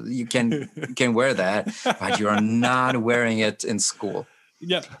you can wear that, but you are not wearing it in school.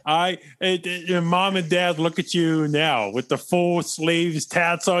 Yeah, mom and dad look at you now with the full sleeves,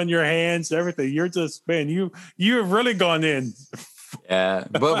 tats on your hands, everything. You're just, man, you have really gone in. Yeah,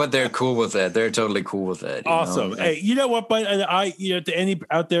 but they're cool with it. They're totally cool with it. Awesome. Hey, you know what? But to any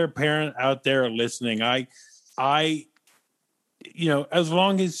parent out there listening, I as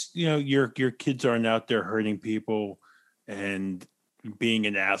long as your kids aren't out there hurting people and being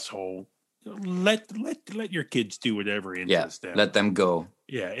an asshole, let your kids do whatever interests them. Let them go.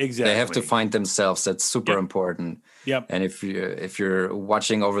 Yeah, exactly. They have to find themselves. That's super important. Yep. And if you're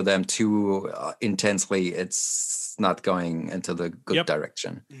watching over them too intensely, it's not going into the good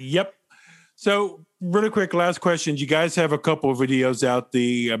direction. Yep. So, really quick, last question. You guys have a couple of videos out.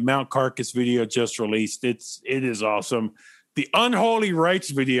 The Mount Carcass video just released. It is awesome. The Unholy Rites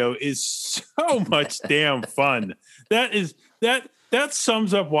video is so much damn fun. That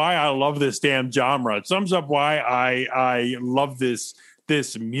sums up why I love this damn genre. It sums up why I love this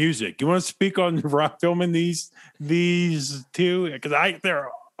music. You want to speak on filming these two? Because they're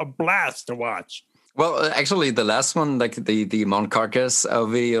a blast to watch. Well, actually, the last one, like the Mount Carcass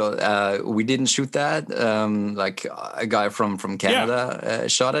video, we didn't shoot that. Like a guy from Canada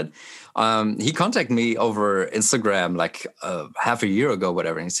shot it. He contacted me over Instagram like half a year ago,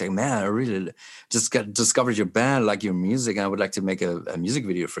 whatever. And he said, "Man, I really just discovered your band, like your music, and I would like to make a music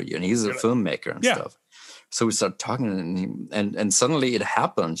video for you." And he's a filmmaker and stuff. So we started talking, and suddenly it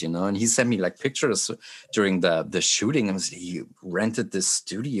happened, And he sent me like pictures during the shooting. And he rented this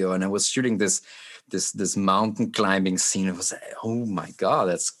studio, and I was shooting this mountain climbing scene. It was, oh my God,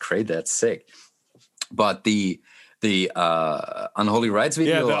 that's great, that's sick. But the Unholy Rites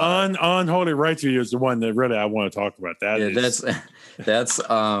video, the Unholy Rites video is the one that really I want to talk about. That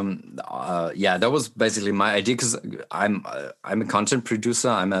was basically my idea, because I'm a content producer.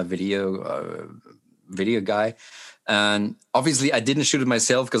 I'm a video guy, and obviously I didn't shoot it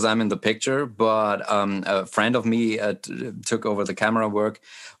myself because I'm in the picture, but a friend of me took over the camera work.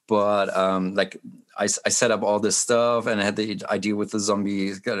 But like I set up all this stuff, and I had the idea with the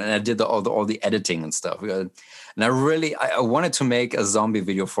zombies, and I did all the editing and stuff. And I wanted to make a zombie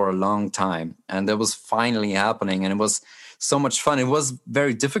video for a long time, and that was finally happening, and it was so much fun. It was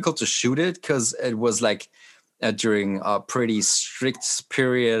very difficult to shoot it because it was like during a pretty strict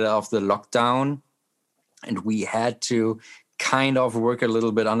period of the lockdown. and we had to kind of work a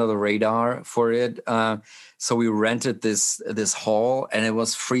little bit under the radar for it. So we rented this hall, and it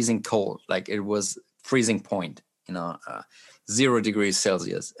was freezing cold. Like it was freezing point, 0 degrees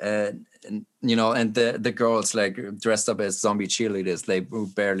Celsius. And and the girls like dressed up as zombie cheerleaders. They were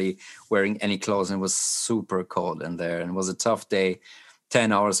barely wearing any clothes, and it was super cold in there. And it was a tough day,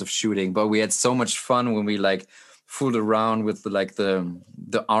 10 hours of shooting. But we had so much fun when we like fooled around with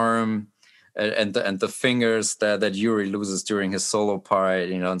the arm and the fingers that Yuri loses during his solo part,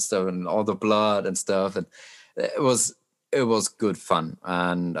 and stuff, and all the blood and stuff. And it was good fun.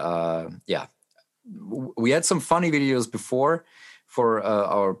 And we had some funny videos before for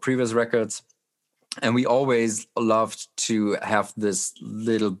our previous records, and we always loved to have this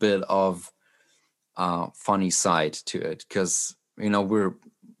little bit of funny side to it, because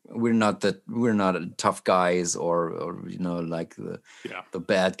we're not tough guys or like the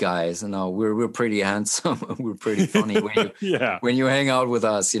bad guys. No, we're pretty handsome. We're pretty funny when you hang out with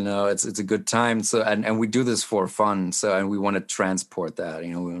us. It's a good time. So and we do this for fun. So, and we want to transport that.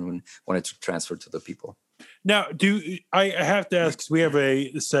 We want it to transfer to the people. Now, I have to ask, 'cause we have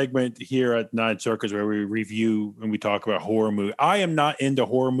a segment here at Nine Circles where we review and we talk about horror movies. I am not into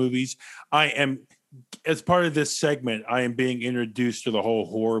horror movies. As part of this segment, I am being introduced to the whole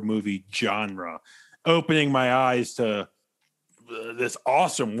horror movie genre, opening my eyes to this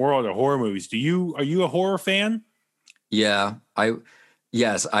awesome world of horror movies. Are you a horror fan? Yeah,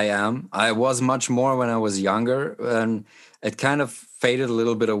 yes, I am. I was much more when I was younger, and it kind of faded a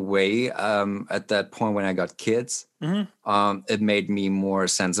little bit away at that point when I got kids. Mm-hmm. It made me more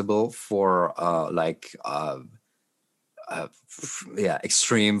sensible for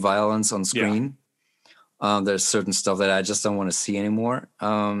extreme violence on screen. Yeah. There's certain stuff that I just don't want to see anymore.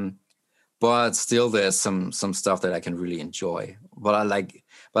 But still, there's some stuff that I can really enjoy. But I like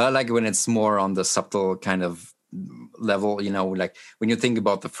it when it's more on the subtle kind of level. Like when you think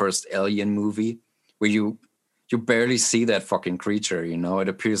about the first Alien movie, where you barely see that fucking creature. It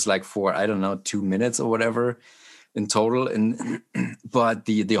appears like for 2 minutes or whatever in total. But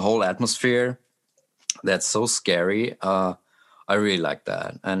the whole atmosphere, that's so scary. I really like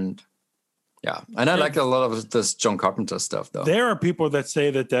that. And yeah, and I like a lot of this John Carpenter stuff, though. There are people that say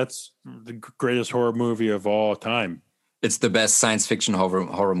that that's the greatest horror movie of all time. It's the best science fiction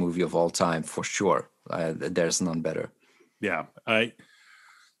horror movie of all time, for sure. There's none better. Yeah, I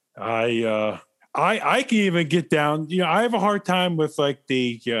can even get down. I have a hard time with like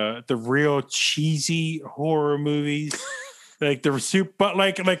the real cheesy horror movies. Like but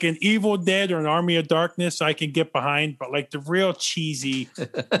like an Evil Dead or an Army of Darkness, I can get behind. But like the real cheesy,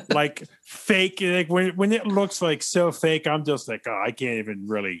 like fake, like when it looks like so fake, I'm just like, oh, I can't even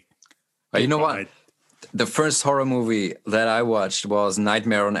really. You know what? The first horror movie that I watched was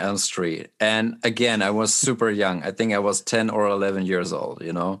Nightmare on Elm Street, and again, I was super young. I think I was 10 or 11 years old.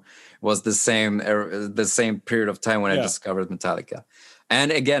 It was the same period of time when I discovered Metallica,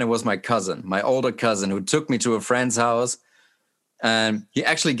 and again, it was my older cousin, who took me to a friend's house. And he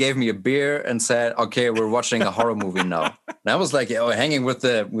actually gave me a beer and said, "Okay, we're watching a horror movie now." And I was like, hanging with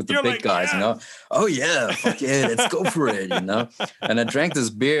the big guys, Oh yeah, fuck yeah, let's go for it, And I drank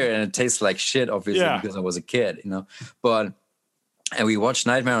this beer, and it tastes like shit, obviously, because I was a kid, But and we watched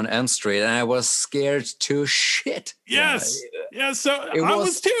Nightmare on Elm Street, and I was scared to shit. Yes, yeah. So I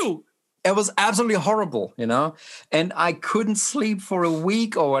was too. It was absolutely horrible, And I couldn't sleep for a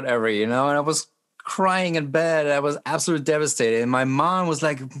week or whatever, And I was crying in bed. I was absolutely devastated. And my mom was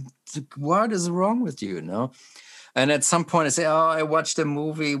like, "What is wrong with you?" And at some point I say, "Oh, I watched a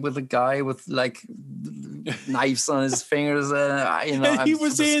movie with a guy with like knives on his fingers." And he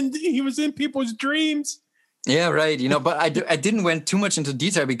was in people's dreams. Yeah, right. But I didn't went too much into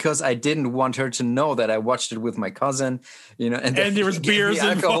detail because I didn't want her to know that I watched it with my cousin, and there was beers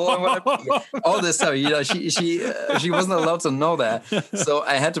and alcohol, all this stuff. She wasn't allowed to know that, so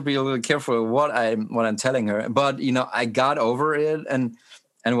I had to be a little careful what I'm telling her. But I got over it and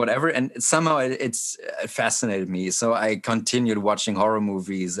whatever, and somehow it fascinated me. So I continued watching horror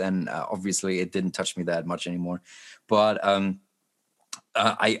movies, and obviously it didn't touch me that much anymore. But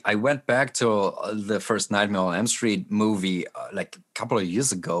I went back to the first Nightmare on Elm Street movie like a couple of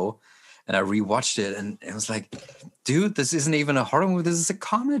years ago, and I rewatched it, and it was like, dude, this isn't even a horror movie. This is a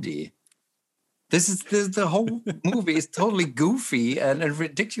comedy. The whole movie is totally goofy and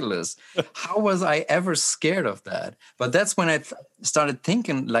ridiculous. How was I ever scared of that? But that's when I started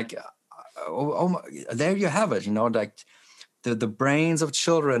thinking, like, there you have it. Like the brains of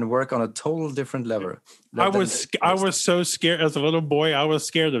children work on a total different level. I was so scared as a little boy. I was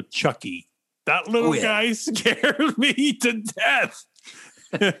scared of Chucky. That little guy scared me to death.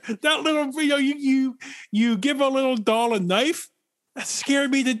 That little, you give a little doll a knife. That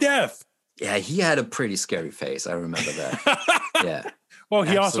scared me to death. Yeah, he had a pretty scary face. I remember that. Yeah. Well,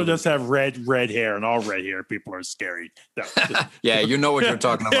 he also does have red hair, and all red hair people are scary. No, yeah, you know what you're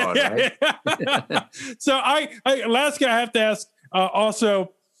talking about, right? So last guy I have to ask.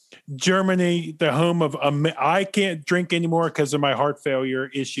 Also, Germany, the home of I can't drink anymore because of my heart failure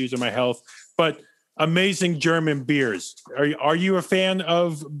issues and my health, but amazing German beers. Are you a fan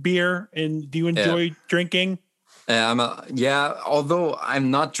of beer, and do you enjoy drinking? Although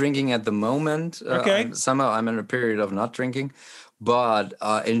I'm not drinking at the moment. Okay. I'm in a period of not drinking, but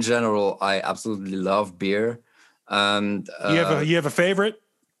in general, I absolutely love beer. And you have a favorite?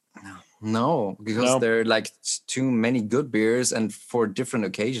 No, because there are like too many good beers and for different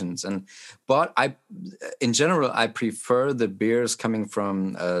occasions. But in general, I prefer the beers coming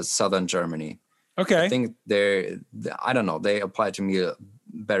from southern Germany. Okay. I think I don't know, they apply to me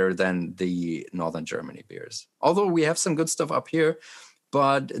better than the northern Germany beers. Although we have some good stuff up here,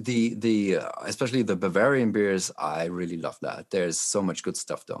 but the especially the Bavarian beers, I really love that. There's so much good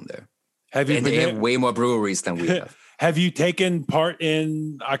stuff down there. They have way more breweries than we have. Have you taken part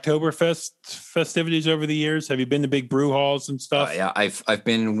in Oktoberfest festivities over the years? Have you been to big brew halls and stuff? Yeah, I've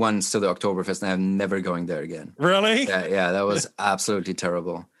been once to the Oktoberfest, and I'm never going there again. Really? Yeah, that was absolutely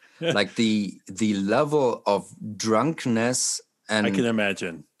terrible. Like the level of drunkenness and I can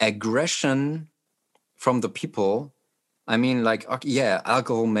imagine aggression from the people. I mean, like, yeah,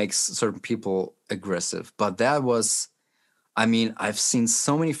 alcohol makes certain people aggressive, but that was, I mean, I've seen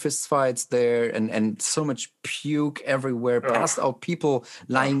so many fistfights there and so much puke everywhere, passed out people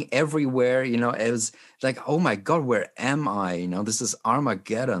lying everywhere. You know, it was like, oh my God, where am I? You know, this is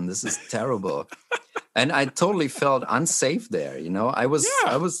Armageddon. This is terrible. And I totally felt unsafe there. You know, I was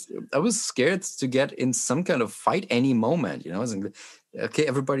scared to get in some kind of fight any moment. You know, I was like, okay,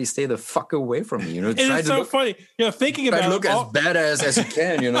 everybody stay the fuck away from me. You know, it's so funny. You know, thinking about look as badass as you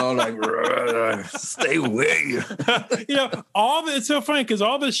can. You know, like stay away. You know, it's so funny because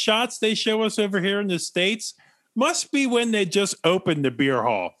all the shots they show us over here in the States must be when they just opened the beer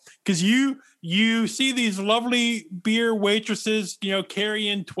hall, because you see these lovely beer waitresses, you know,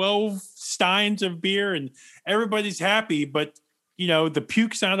 carrying 12 steins of beer and everybody's happy, but you know, the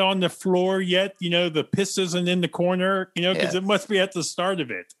puke's not on the floor yet, you know, the piss isn't in the corner, you know, because it must be at the start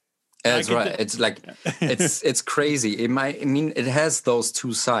of it. That's right. It's like it's crazy. It has those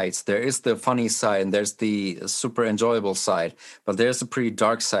two sides. There is the funny side and there's the super enjoyable side, but there's a pretty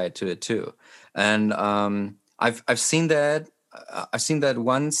dark side to it too. And I've seen that. I've seen that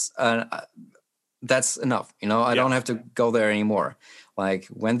once. That's enough. You know, I don't have to go there anymore. Like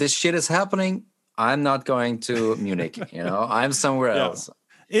when this shit is happening, I'm not going to Munich. You know, I'm somewhere else.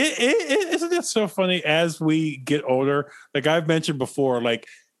 Isn't it so funny as we get older? Like I've mentioned before, like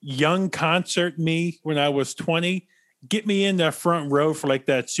young concert me when I was 20, get me in that front row for like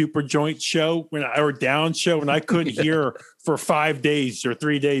that super joint show or down show when I couldn't hear for 5 days or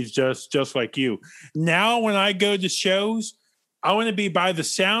 3 days, just like you. Now when I go to shows, I want to be by the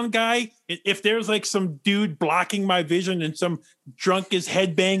sound guy. If there's like some dude blocking my vision and some drunk is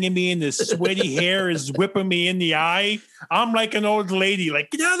headbanging me and his sweaty hair is whipping me in the eye, I'm like an old lady, like,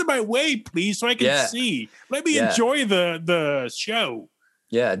 get out of my way, please, so I can see. Let me enjoy the show.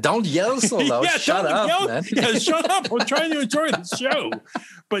 Yeah, don't yell so loud. Shut up, man. Yeah, shut up. I'm trying to enjoy the show.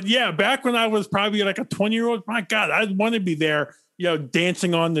 But yeah, back when I was probably like a 20-year-old, my God, I'd want to be there, you know,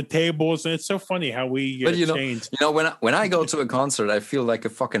 dancing on the tables. And it's so funny how we change. You know, when I go to a concert, I feel like a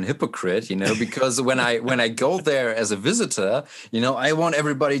fucking hypocrite, you know, because when I go there as a visitor, you know, I want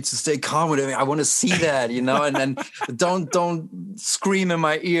everybody to stay calm with me. I want to see that, you know, and then don't scream in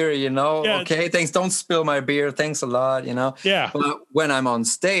my ear, you know. Yeah. Okay, thanks. Don't spill my beer. Thanks a lot, you know. Yeah. But when I'm on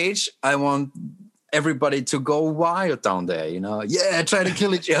stage, I want everybody to go wild down there, you know. Yeah, try to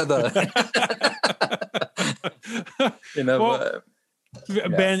kill each other. You know. Well,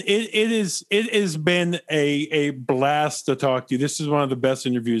 Ben, it has been a blast to talk to you. This is one of the best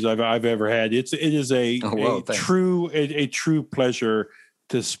interviews I've ever had. It is a true pleasure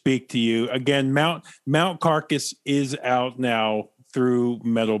to speak to you again. Mount Carcass is out now through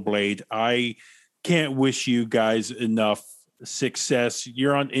Metal Blade. I can't wish you guys enough success.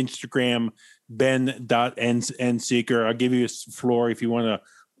 You're on Instagram, ben.endseeker. I'll give you a floor if you want to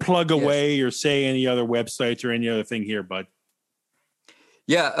plug away or say any other websites or any other thing here, bud.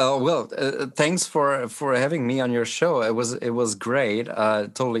 Yeah, thanks for having me on your show. It was great.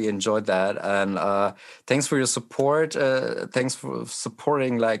 Totally enjoyed that, and thanks for your support. Thanks for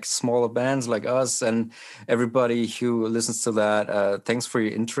supporting like smaller bands like us and everybody who listens to that. Thanks for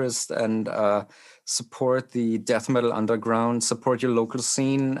your interest, and support the death metal underground, support your local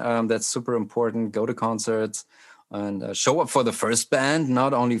scene. That's super important. Go to concerts and show up for the first band,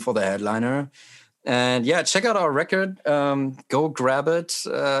 not only for the headliner. And yeah, check out our record. Go grab it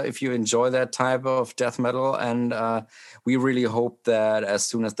if you enjoy that type of death metal. And we really hope that as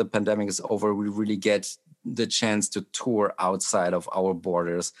soon as the pandemic is over, we really get the chance to tour outside of our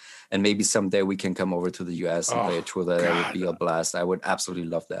borders. And maybe someday we can come over to the US and play a tour there. That would be a blast. I would absolutely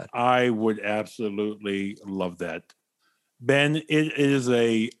love that. I would absolutely love that. Ben, it is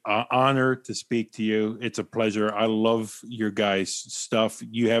a honor to speak to you. It's a pleasure. I love your guys' stuff.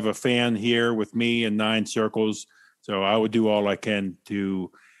 You have a fan here with me in 9 Circles, so I would do all I can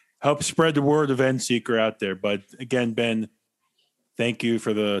to help spread the word of Endseeker out there. But again, Ben, thank you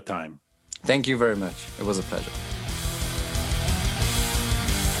for the time. Thank you very much. It was a pleasure.